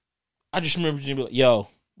 bro, I just remember being like, yo,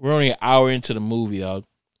 we're only an hour into the movie, dog.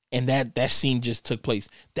 And that scene just took place.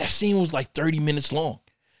 That scene was like 30 minutes long.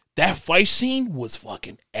 That fight scene was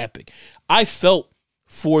fucking epic. I felt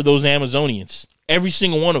for those Amazonians, every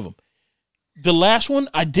single one of them. The last one,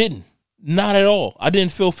 I didn't. Not at all. I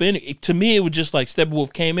didn't feel for any. To me, it was just like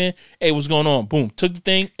Steppenwolf came in. Hey, what's going on? Boom, took the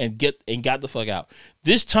thing and got the fuck out.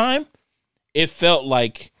 This time, it felt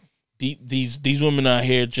like these women out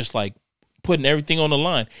here just like putting everything on the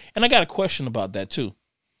line. And I got a question about that too.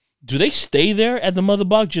 Do they stay there at the mother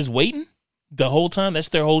box just waiting the whole time? That's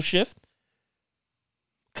their whole shift.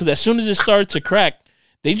 Because as soon as it started to crack,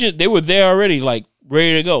 they were there already, like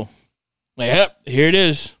ready to go. Like, yep, here it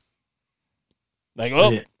is. Like,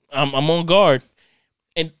 oh. Yeah. I'm on guard.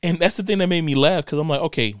 And that's the thing that made me laugh, because I'm like,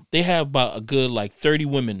 okay, they have about a good like 30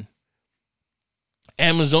 women,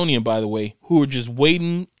 Amazonian, by the way, who are just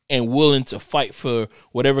waiting and willing to fight for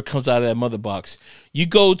whatever comes out of that mother box. You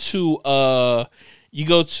go to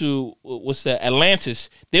what's that, Atlantis,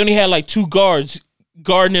 they only had like 2 guards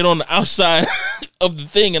guarding it on the outside of the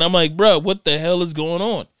thing, and I'm like, bro, what the hell is going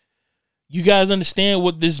on? You guys understand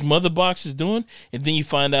what this mother box is doing? And then you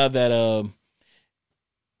find out that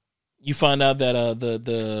you find out that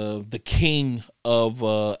the king of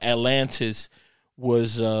Atlantis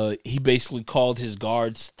was he basically called his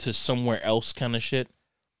guards to somewhere else, kind of shit.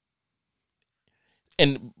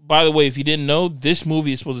 And by the way, if you didn't know, this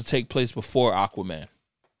movie is supposed to take place before Aquaman.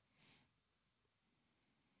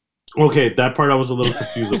 Okay, that part I was a little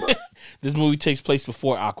confused about. This movie takes place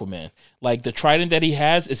before Aquaman. Like, the trident that he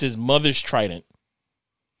has is his mother's trident.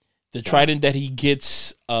 The trident that he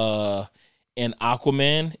gets in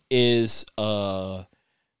Aquaman is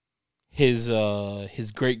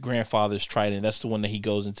his great grandfather's trident. That's the one that he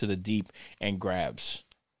goes into the deep and grabs.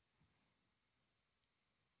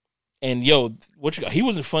 And yo, what you got? He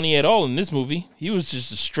wasn't funny at all in this movie. He was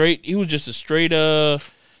just a straight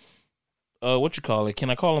what you call it? Can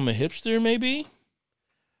I call him a hipster maybe?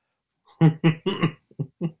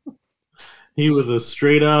 He was a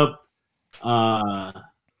straight up what's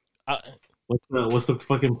the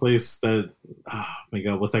fucking place that oh my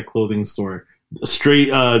god, what's that clothing store? Straight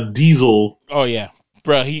Diesel. Oh yeah.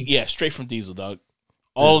 Bro, straight from Diesel, dog.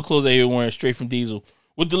 All the clothes that he was wearing straight from Diesel.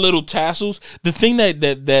 With the little tassels. The thing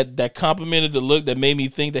that complimented the look that made me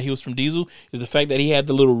think that he was from Diesel is the fact that he had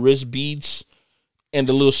the little wrist beads and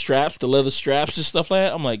the little straps, the leather straps and stuff like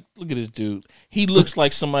that. I'm like, look at this dude. He looks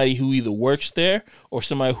like somebody who either works there or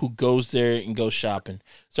somebody who goes there and goes shopping.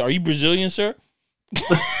 So are you Brazilian, sir?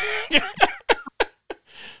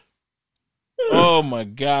 Oh my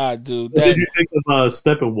god, dude. What did you think of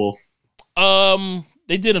Steppenwolf?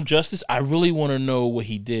 They did him justice. I really want to know what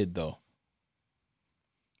he did though.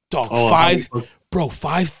 Dog,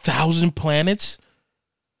 5,000 planets?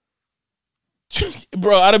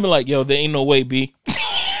 Bro, I'd have been like, yo, there ain't no way, B.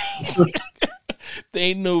 There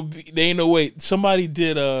ain't no way. Somebody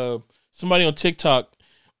on TikTok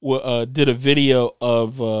did a video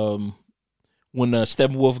of when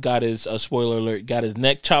Steppenwolf got his spoiler alert, got his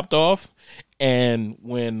neck chopped off, and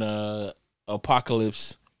when Darkseid,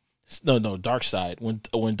 when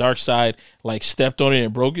Darkseid like stepped on it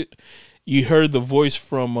and broke it, you heard the voice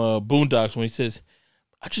from Boondocks when he says,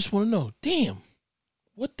 "I just want to know, damn,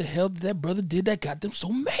 what the hell did that brother did that got them so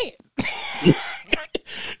mad?"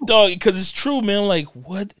 Dog, because it's true, man. Like,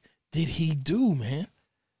 what did he do, man?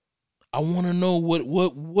 I want to know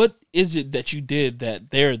what is it that you did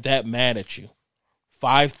that they're that mad at you?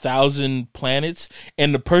 5,000 planets,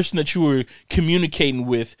 and the person that you were communicating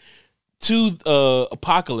with to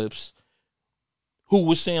Apocalypse, who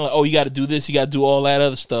was saying like, "Oh, you got to do this, you got to do all that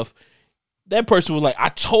other stuff." That person was like, "I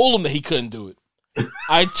told him that he couldn't do it.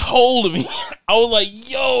 I told him." I was like,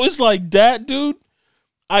 "Yo, it's like that, dude."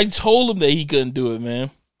 I told him that he couldn't do it,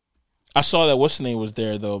 man. I saw that what's the name was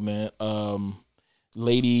there though, man.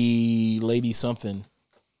 Lady something.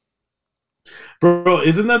 Bro,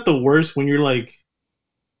 isn't that the worst when you're like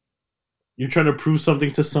you're trying to prove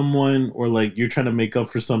something to someone or like you're trying to make up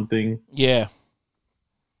for something? Yeah.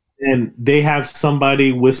 And they have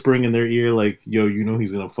somebody whispering in their ear like, "Yo, you know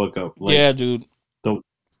he's gonna fuck up." Like, yeah, dude. Don't.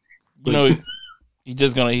 You know he's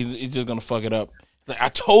just gonna fuck it up. Like, I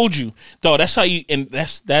told you, dog. That's how you. And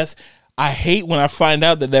that's. I hate when I find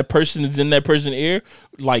out that person is in that person's ear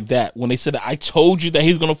like that. When they said, "I told you that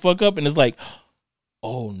he's gonna fuck up," and it's like,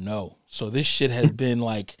 oh no. So this shit has been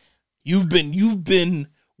like, you've been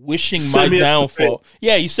wishing my downfall.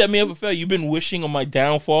 Yeah, you set me up for failure. You've been wishing on my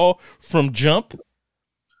downfall from jump.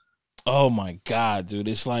 Oh my god, dude.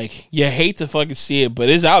 It's like, you hate to fucking see it, but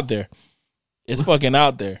it's out there. It's fucking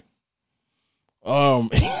out there.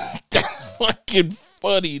 That's fucking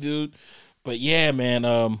funny, dude. But yeah, man,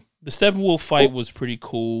 the Steppenwolf fight was pretty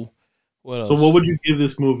cool. What else? So what would you give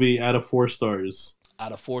this movie out of 4 stars?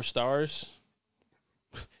 Out of 4 stars?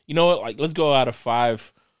 You know what? Like, let's go out of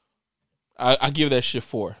 5. I give that shit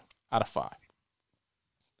 4 out of 5.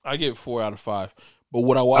 I give it 4 out of 5. But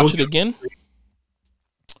would I watch it again?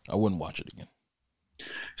 I wouldn't watch it again.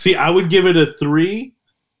 See, I would give it a 3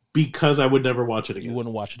 because I would never watch it again. You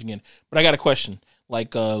wouldn't watch it again. But I got a question.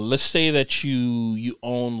 Like, let's say that you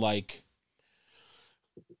own like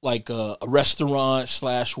a restaurant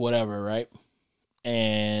 / whatever, right?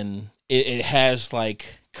 And it has like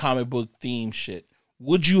comic book theme shit.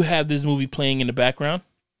 Would you have this movie playing in the background?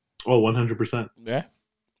 Oh, 100%. Yeah.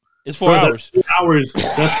 It's 4 hours. That's 4 hours.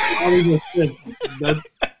 That's 4 hours of shift.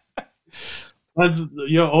 That's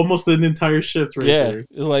almost an entire shift right there.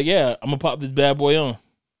 It's like, yeah, I'm gonna pop this bad boy on.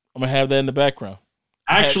 I'm gonna have that in the background.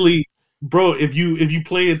 Actually, bro, if you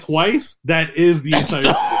play it twice, that is the entire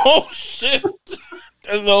the whole shit.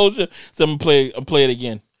 That's the whole shit. So I'm gonna play it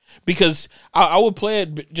again. Because I would play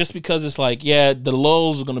it just because it's like, yeah, the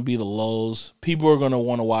lulls are gonna be the lulls. People are gonna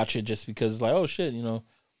want to watch it just because it's like, oh shit,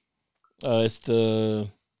 it's the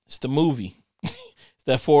movie.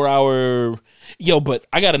 That 4 hour. Yo, but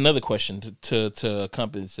I got another question to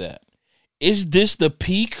accompany that. Is this the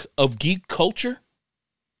peak of geek culture?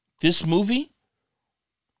 This movie?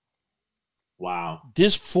 Wow.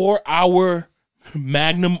 This 4 hour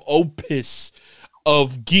magnum opus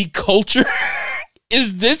of geek culture?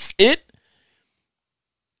 Is this it?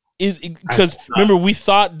 Because remember, we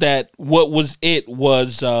thought that what was it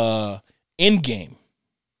was Endgame.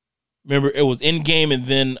 Remember, it was Endgame and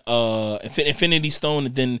then Infinity Stone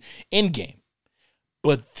and then Endgame.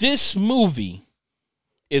 But this movie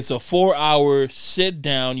is a 4 hour sit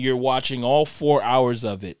down. You're watching all 4 hours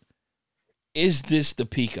of it. Is this the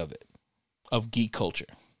peak of it, of geek culture?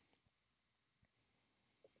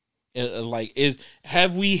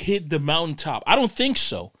 Have we hit the mountaintop? I don't think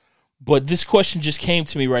so. But this question just came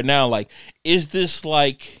to me right now. Like, is this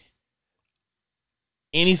like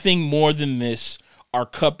anything more than this? Our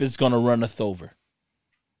cup is going to runneth over.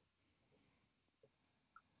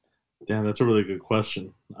 Damn, that's a really good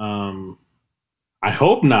question. I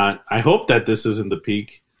hope not. I hope that this isn't the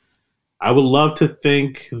peak. I would love to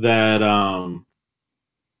think that now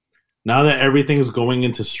that everything is going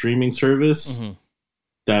into streaming service,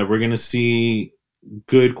 that we're going to see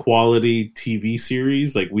good quality TV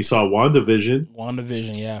series. Like we saw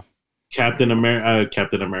WandaVision, yeah. Captain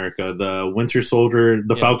America, the Winter Soldier,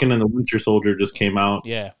 the Falcon and the Winter Soldier just came out.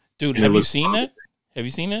 Yeah, dude, have you seen that? Have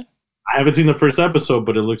you seen that? I haven't seen the first episode,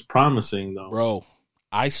 but it looks promising though. Bro,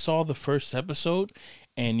 I saw the first episode,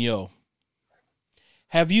 and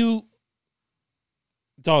have you?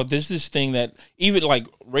 Dog, there's this thing that even like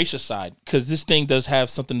race aside, because this thing does have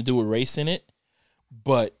something to do with race in it,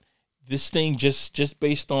 but this thing just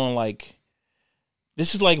based on like,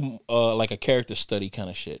 this is like a character study kind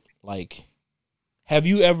of shit. Like, have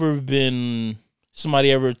you ever been,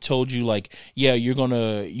 somebody ever told you like, yeah, you're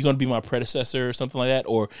gonna be my predecessor or something like that,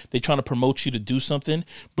 or they trying to promote you to do something,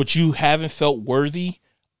 but you haven't felt worthy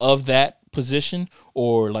of that position,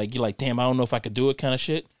 or like you're like, damn, I don't know if I could do it kind of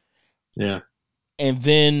shit. Yeah. And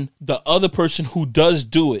then the other person who does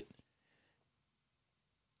do it,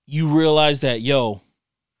 you realize that, yo,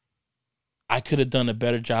 I could have done a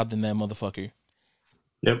better job than that motherfucker.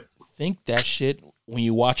 Yep. Think that shit when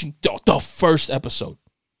you're watching the first episode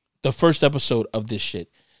of this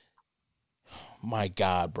shit. My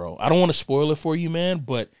God, bro. I don't want to spoil it for you, man,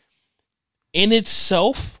 but in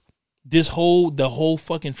itself, the whole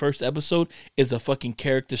fucking first episode is a fucking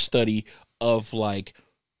character study of like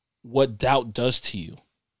what doubt does to you.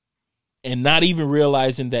 And not even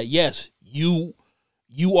realizing that, yes, you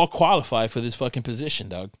are qualified for this fucking position,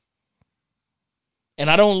 dog. And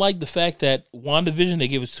I don't like the fact that WandaVision, they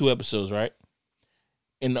gave us 2 episodes, right?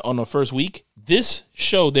 On the first week. This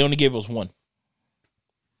show, they only gave us 1.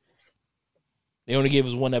 They only gave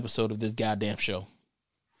us 1 episode of this goddamn show.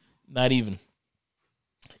 Not even.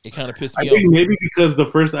 It kind of pissed me off. I think maybe because the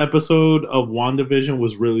first episode of WandaVision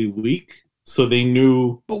was really weak, so they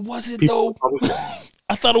knew. But was it though?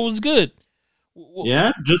 I thought it was good.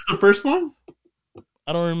 Yeah, just the first one?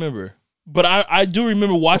 I don't remember. But I do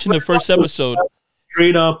remember watching the first episode.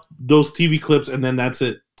 Straight up those TV clips, and then that's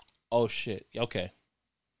it. Oh, shit. Okay.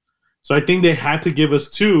 So I think they had to give us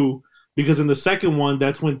 2, because in the second one,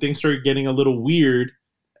 that's when things started getting a little weird,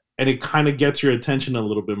 and it kind of gets your attention a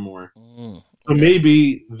little bit more. Okay. So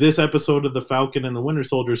maybe this episode of The Falcon and the Winter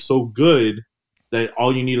Soldier is so good that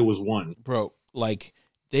all you needed was 1. Bro, like,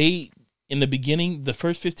 in the beginning, the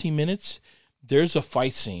first 15 minutes, there's a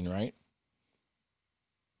fight scene, right?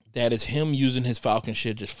 That is him using his Falcon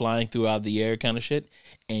shit, just flying throughout the air kind of shit.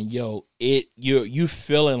 And yo, you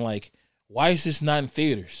feeling like, why is this not in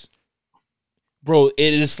theaters? Bro,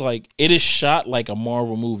 it is shot like a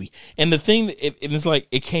Marvel movie. And the thing, it's like,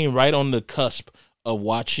 it came right on the cusp of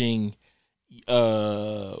watching,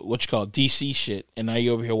 DC shit. And now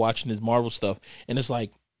you're over here watching this Marvel stuff. And it's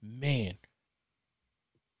like, man,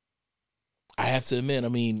 I have to admit, I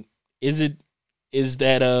mean, is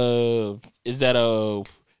that a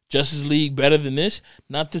Justice League better than this?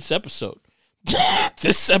 Not this episode.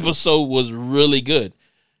 This episode was really good.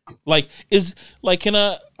 Like, it's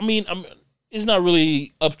not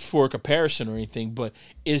really up for comparison or anything, but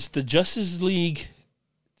is the Justice League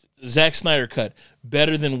Zack Snyder cut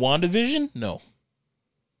better than WandaVision? No.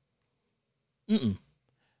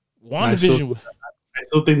 WandaVision. I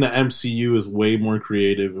still think the MCU is way more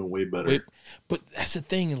creative and way better. But that's the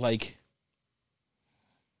thing, like,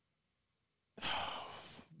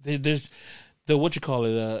 there's the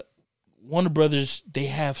Warner Brothers, they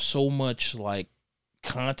have so much like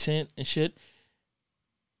content and shit.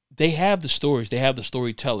 They have the stories, they have the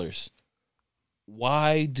storytellers.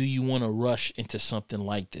 Why do you want to rush into something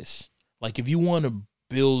like this? Like, if you want to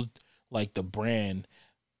build like the brand,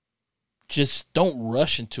 just don't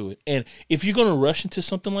rush into it. And if you're gonna rush into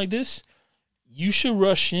something like this, you should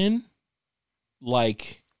rush in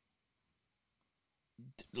like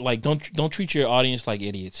don't treat your audience like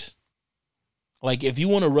idiots. Like, if you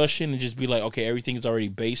want to rush in and just be like, okay, everything's already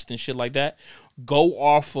based and shit like that, go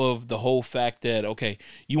off of the whole fact that, okay,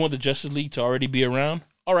 you want the Justice League to already be around?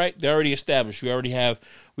 All right, they're already established. We already have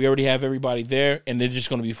everybody there, and they're just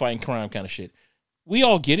going to be fighting crime kind of shit. We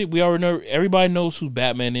all get it. We already know. Everybody knows who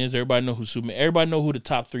Batman is. Everybody knows who Superman. Everybody know who the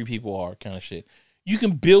top 3 people are kind of shit. You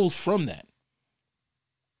can build from that.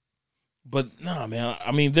 But, nah, man.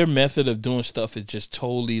 I mean, their method of doing stuff is just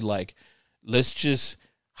totally like, let's just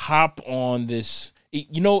hop on this.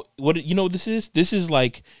 You know what this is? This is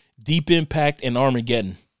like Deep Impact and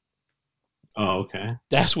Armageddon. Oh, okay.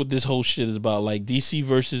 That's what this whole shit is about. Like DC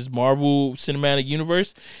versus Marvel Cinematic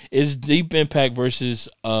Universe is Deep Impact versus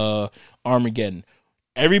Armageddon.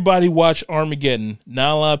 Everybody watched Armageddon.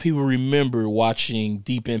 Not a lot of people remember watching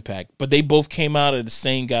Deep Impact, but they both came out at the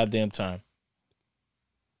same goddamn time.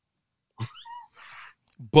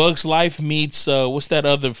 Bugs Life meets what's that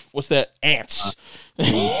Ants?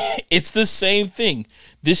 It's the same thing.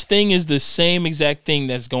 This thing is the same exact thing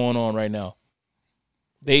that's going on right now.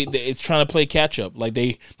 They it's trying to play catch up. Like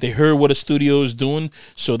they heard what a studio is doing,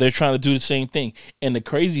 so they're trying to do the same thing. And the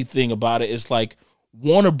crazy thing about it is, like,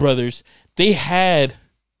 Warner Brothers, they had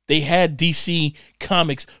DC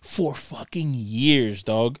Comics for fucking years,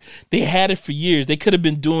 dog. They had it for years. They could have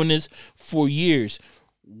been doing this for years.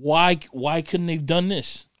 Why couldn't they have done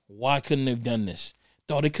this? Why couldn't they have done this?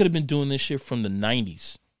 Dog, they could have been doing this shit from the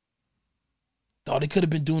 90s. Dog, they could have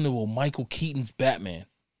been doing it with Michael Keaton's Batman.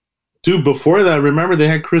 Dude, before that, remember they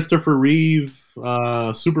had Christopher Reeve,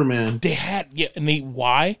 Superman. They had, yeah, and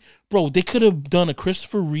why? Bro, they could have done a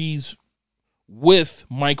Christopher Reeves with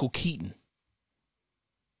Michael Keaton.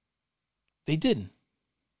 They didn't.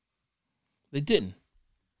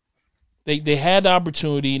 They had the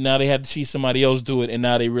opportunity. Now they have to see somebody else do it, and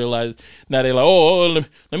now they realize. Now they're like,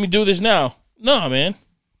 let me do this now. No, man,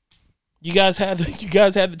 you guys had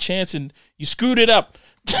the chance, and you screwed it up.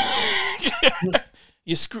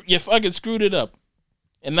 You fucking screwed it up,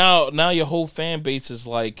 and now your whole fan base is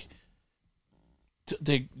like,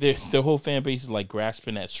 their whole fan base is like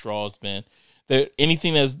grasping at straws, man.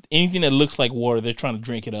 Anything that looks like water, they're trying to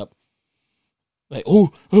drink it up. Like,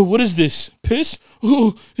 oh, what is this? Piss?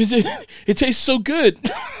 Oh, it tastes so good.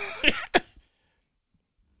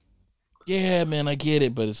 Yeah, man, I get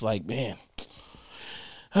it, but it's like, man,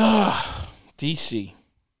 DC.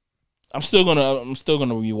 I'm still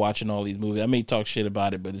gonna be watching all these movies. I may talk shit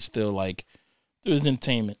about it, but it's still like, there's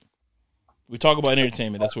entertainment. We talk about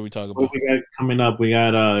entertainment. That's what we talk about. What we got coming up? We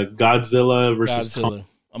got Godzilla versus Godzilla.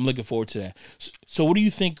 I'm looking forward to that. So, what do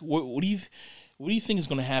you think? What do you think is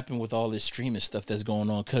going to happen with all this streaming stuff that's going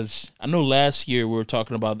on? Because I know last year we were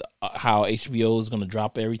talking about how HBO is going to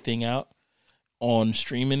drop everything out on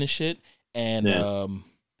streaming and shit, and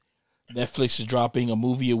Netflix is dropping a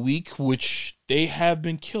movie a week, which they have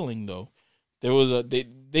been killing though. There was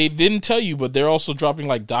they didn't tell you, but they're also dropping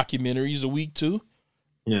like documentaries a week too.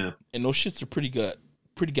 Yeah, and those shits are pretty good,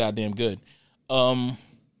 pretty goddamn good.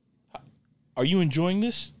 Are you enjoying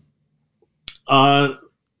this? Yeah,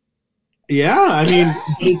 I mean,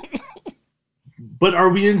 but are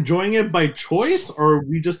we enjoying it by choice, or are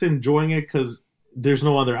we just enjoying it because there's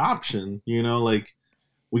no other option? You know, like,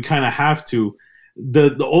 we kind of have to.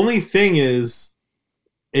 The only thing is,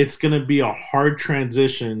 it's going to be a hard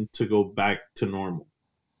transition to go back to normal.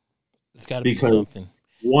 It's got to be something.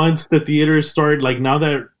 Once the theaters start, like now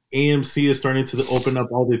that AMC is starting to open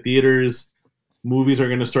up all the theaters, movies are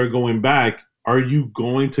going to start going back. Are you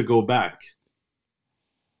going to go back?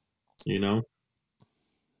 You know?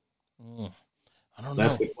 I don't know.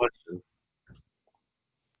 That's the question.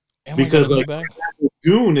 Because like,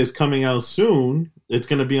 Dune is coming out soon. It's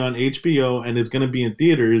going to be on HBO and it's going to be in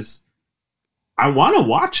theaters. I want to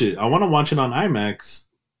watch it. I want to watch it on IMAX.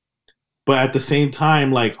 But at the same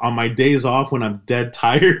time, like, on my days off when I'm dead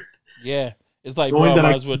tired. Yeah. It's like, bro, I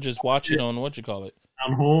might as well just watch it on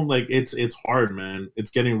I'm home. Like, it's hard, man.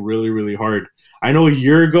 It's getting really, really hard. I know a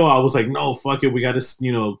year ago I was like, no, fuck it. We got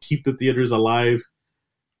to, keep the theaters alive.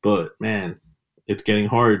 But, man, it's getting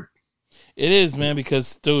hard. It is, man,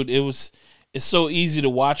 because, dude, it's so easy to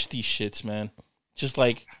watch these shits, man. Just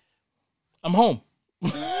like, I'm home.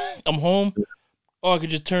 I'm home. Oh, I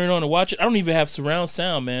could just turn it on and watch it. I don't even have surround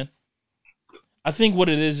sound, man. I think what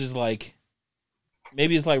it is like,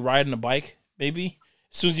 maybe it's like riding a bike, maybe.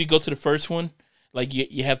 As soon as you go to the first one, like,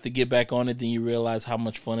 you have to get back on it, then you realize how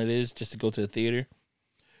much fun it is just to go to the theater.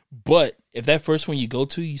 But if that first one you go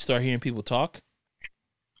to, you start hearing people talk,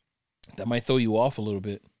 That might throw you off a little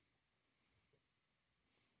bit.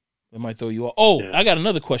 That might throw you off. Oh, Yeah. I got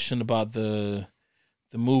another question about the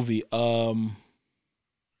movie.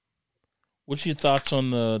 What's your thoughts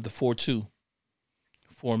on the 4-2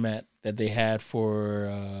 format that they had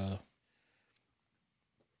for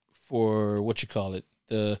what you call it,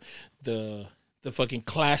 the fucking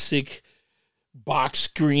classic box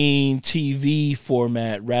screen TV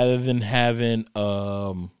format rather than having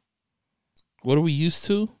what are we used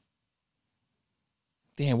to?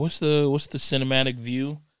 Damn, what's the cinematic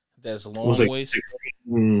view that's long It was like ways?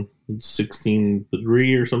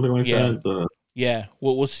 16:3 or something like Yeah. that. Yeah.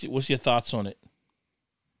 What's your thoughts on it?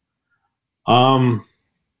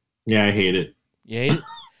 Yeah, I hate it. You hate it?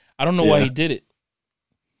 I don't know why he did it.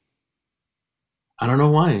 I don't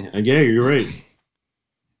know why. Yeah, you're right.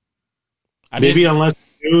 I Maybe didn't- unless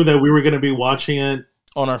you knew that we were going to be watching it.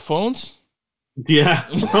 on our phones, Yeah,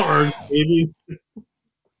 or maybe.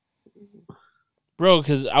 bro.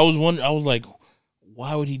 Because I was wondering, I was like,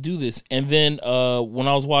 why would he do this? And then when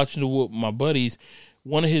I was watching it with my buddies,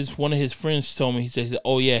 one of his friends told me, he said,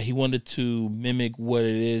 oh yeah, he wanted to mimic what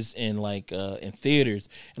it is in like in theaters,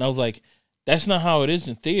 and I was like, that's not how it is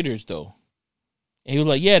in theaters though. And he was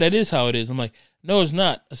like, yeah, that is how it is. I'm like, no, it's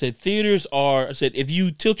not. I said, theaters are, I said, if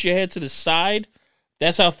you tilt your head to the side,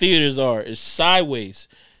 that's how theaters are. It's sideways.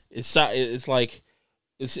 It's like,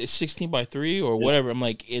 it's 16:3 or whatever. I'm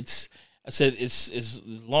like, I said, it's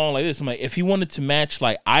long like this. I'm like, if he wanted to match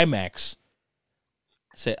like IMAX,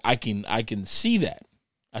 I said, I can see that.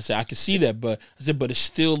 I said, I can see that, but I said, but it's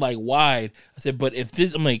still like wide. I said, but if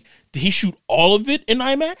this, I'm like, did he shoot all of it in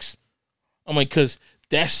IMAX? I'm like, because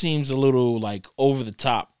that seems a little like over the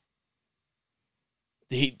top.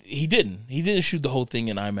 He didn't shoot the whole thing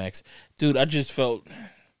in IMAX, dude. I just felt,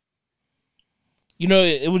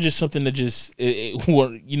 it was just something that just in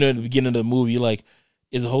the beginning of the movie, you're like,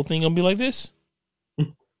 is the whole thing gonna be like this?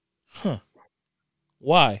 Huh?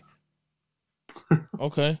 Why?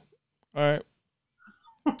 Okay, all right.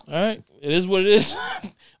 It is what it is.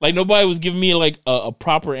 Like nobody was giving me like a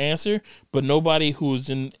proper answer, but nobody who was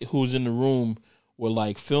in the room were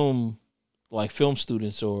like film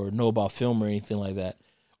students or know about film or anything like that,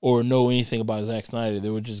 or know anything about Zack Snyder.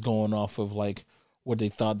 They were just going off of like what they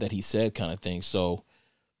thought that he said, kind of thing. So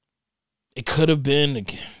it could have been,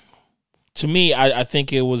 to me, I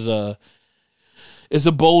think it's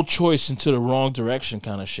a bold choice into the wrong direction,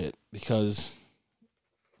 kind of shit. Because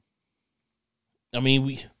I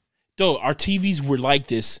mean, our TVs were like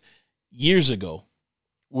this years ago.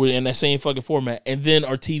 We're in that same fucking format, and then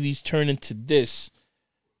our TVs turn into this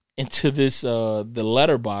the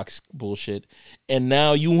letterbox bullshit, and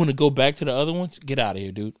now you want to go back to the other ones? Get out of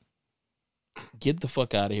here, dude. Get the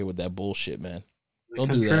fuck out of here with that bullshit, man.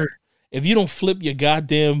 Don't do that. If you don't flip your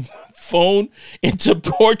goddamn phone into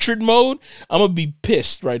portrait mode, I'm gonna be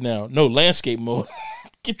pissed right now. No, landscape mode.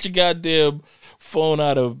 Get your goddamn phone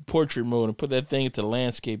out of portrait mode and put that thing into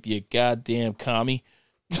landscape, you goddamn commie.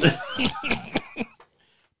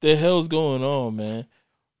 The hell's going on, man?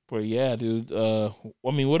 But yeah, dude. I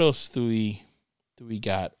mean, what else do we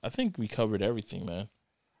got? I think we covered everything, man.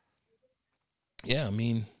 Yeah, I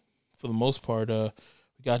mean, for the most part, we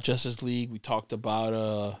got Justice League. We talked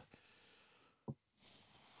about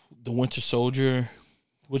the Winter Soldier,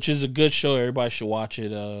 which is a good show. Everybody should watch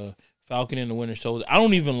it. Falcon and the Winter Soldier. I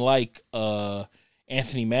don't even like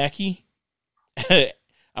Anthony Mackie. I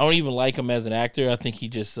don't even like him as an actor. I think he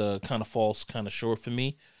just kind of falls kind of short for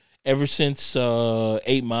me. Ever since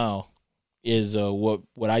 8 Mile is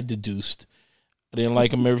what I deduced. I didn't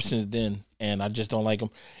like him ever since then, and I just don't like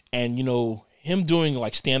him. And him doing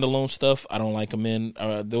like standalone stuff, I don't like him in.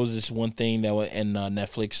 There was this one thing that was in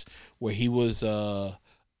Netflix where he was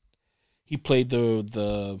he played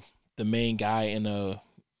the main guy in a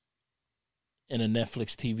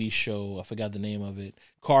Netflix TV show. I forgot the name of it.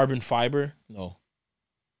 Carbon Fiber? No.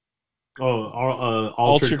 Oh,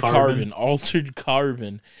 Altered Carbon. Altered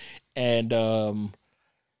Carbon. And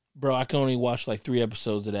bro, I can only watch like 3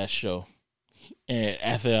 episodes of that show. And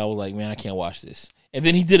after that, I was like, man, I can't watch this. And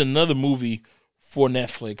then he did another movie for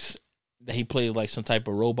Netflix that he played like some type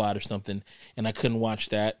of robot or something, and I couldn't watch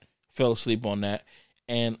that. Fell asleep on that.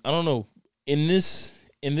 And I don't know, in this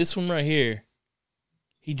one right here,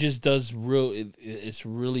 he just does it's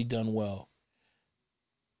really done well.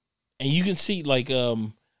 And you can see like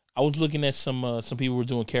I was looking at some people were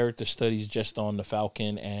doing character studies just on the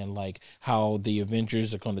Falcon and like how the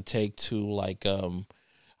Avengers are going to take to like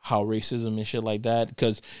how racism and shit like that,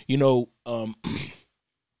 because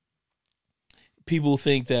people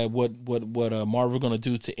think that what Marvel going to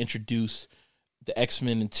do to introduce the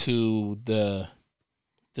X-Men into the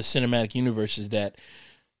cinematic universe is that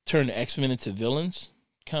turn the X-Men into villains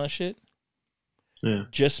kind of shit. Yeah.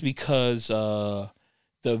 Just because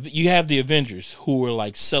you have the Avengers who were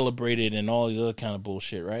like celebrated and all these other kind of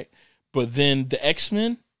bullshit, right? But then the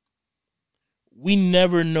X-Men, we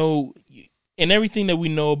never know, and everything that we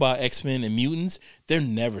know about X-Men and mutants, they're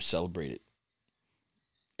never celebrated.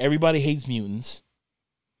 Everybody hates mutants.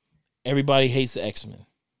 Everybody hates the X-Men,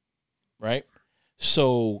 right?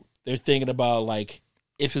 So they're thinking about like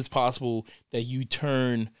if it's possible that you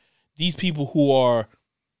turn these people who are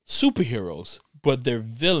superheroes, but they're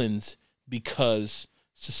villains because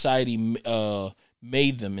society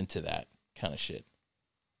made them into that kind of shit.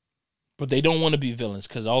 But they don't want to be villains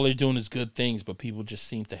because all they're doing is good things, but people just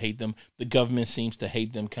seem to hate them. The government seems to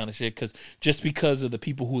hate them kind of shit because of the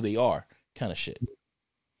people who they are kind of shit.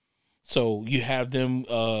 So you have them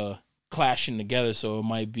clashing together, so it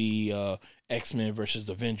might be X-Men versus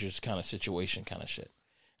Avengers kind of situation kind of shit.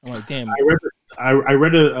 I'm like, damn. I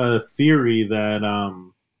read a theory that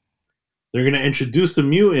they're going to introduce the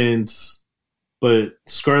mutants, but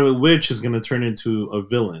Scarlet Witch is going to turn into a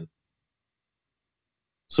villain.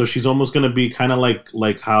 So she's almost going to be kind of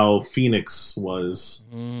like how Phoenix was.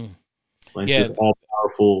 Like just all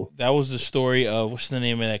powerful. That was the story of, what's the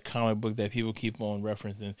name of that comic book that people keep on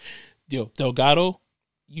referencing? Delgado.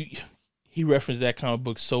 He referenced that comic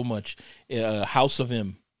book so much. House of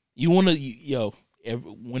M. You want to,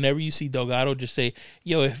 whenever you see Delgado, just say,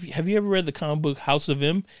 have you ever read the comic book House of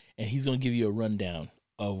M? And he's going to give you a rundown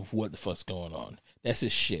of what the fuck's going on. That's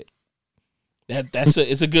his shit.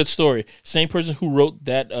 It's a good story. Same person who wrote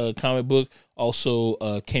that comic book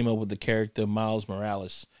also came up with the character Miles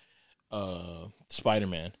Morales,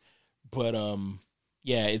 Spider-Man. But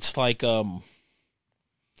it's like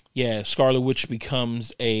Scarlet Witch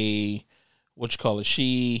becomes a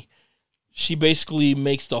she basically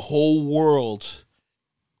makes the whole world.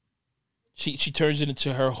 She turns it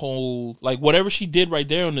into her whole, like whatever she did right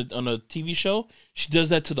there on a TV show, she does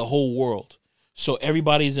that to the whole world. So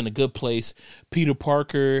everybody's in a good place. Peter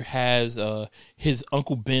Parker has his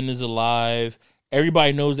Uncle Ben is alive.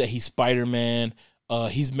 Everybody knows that he's Spider-Man.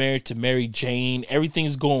 He's married to Mary Jane.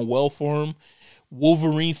 Everything's going well for him.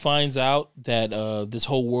 Wolverine finds out that this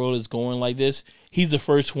whole world is going like this. He's the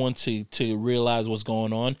first one to realize what's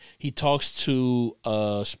going on. He talks to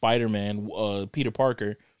Spider-Man, Peter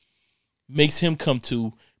Parker, makes him come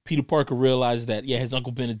to. Peter Parker realizes that, his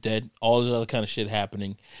Uncle Ben is dead. All this other kind of shit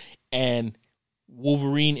happening. And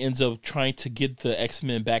Wolverine ends up trying to get the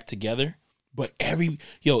X-Men back together. But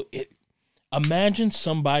imagine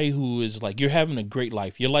somebody who is like, you're having a great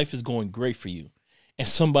life. Your life is going great for you. And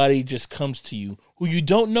somebody just comes to you, who you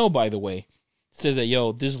don't know, by the way, says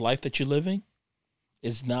that, this life that you're living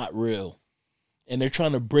is not real. And they're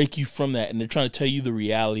trying to break you from that. And they're trying to tell you the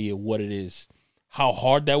reality of what it is. How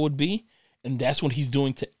hard that would be. And that's what he's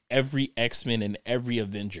doing to every X-Men and every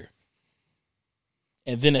Avenger.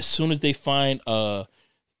 And then as soon as they find Scarlet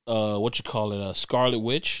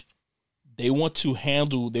Witch, they want to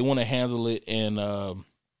handle it, and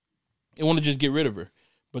they want to just get rid of her.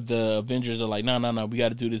 But the Avengers are like, no, we got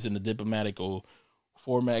to do this in a diplomatic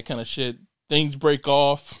format kind of shit. Things break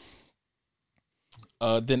off.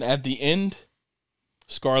 Then at the end,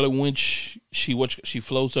 Scarlet Witch, she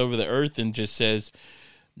floats over the earth and just says,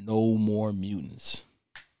 no more mutants.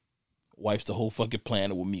 Wipes the whole fucking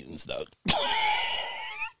planet with mutants, though.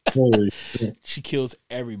 Holy shit. She kills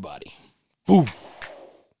everybody. Boom.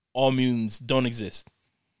 All mutants don't exist.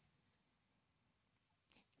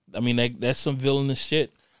 I mean, that's some villainous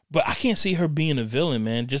shit. But I can't see her being a villain,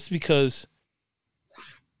 man, just because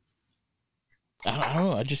I don't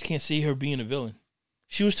know. I just can't see her being a villain.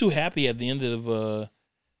 She was too happy at the end of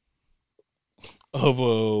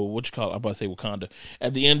what you call it? I'm about to say Wakanda.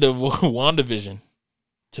 At the end of WandaVision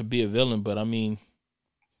to be a villain, but I mean,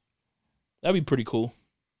 that'd be pretty cool.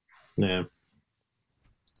 Yeah.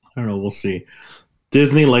 I don't know. We'll see.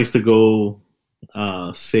 Disney likes to go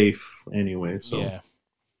safe anyway, so yeah,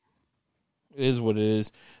 it is what it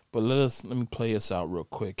is. But let me play us out real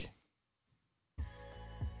quick.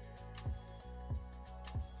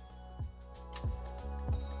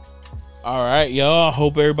 All right, y'all. I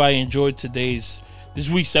hope everybody enjoyed this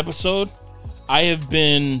week's episode. I have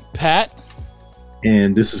been Pat,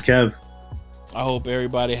 and this is Kev. I hope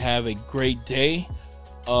everybody have a great day.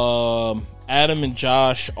 Adam and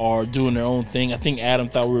Josh are doing their own thing. I think Adam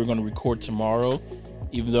thought we were going to record tomorrow,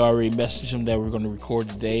 even though I already messaged him that we were going to record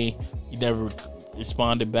today. He never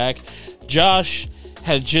responded back. Josh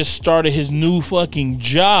has just started his new fucking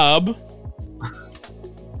job.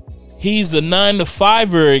 He's a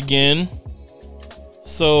 9-to-5er again.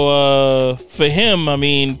 So for him, I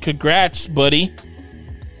mean, congrats, buddy.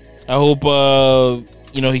 I hope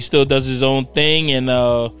he still does his own thing, and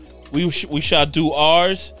we shall do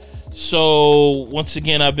ours. So once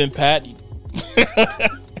again, I've been Pat.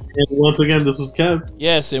 And once again, this was Kev.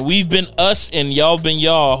 Yes, and we've been us, and y'all been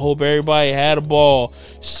y'all. I hope everybody had a ball.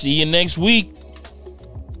 See you next week.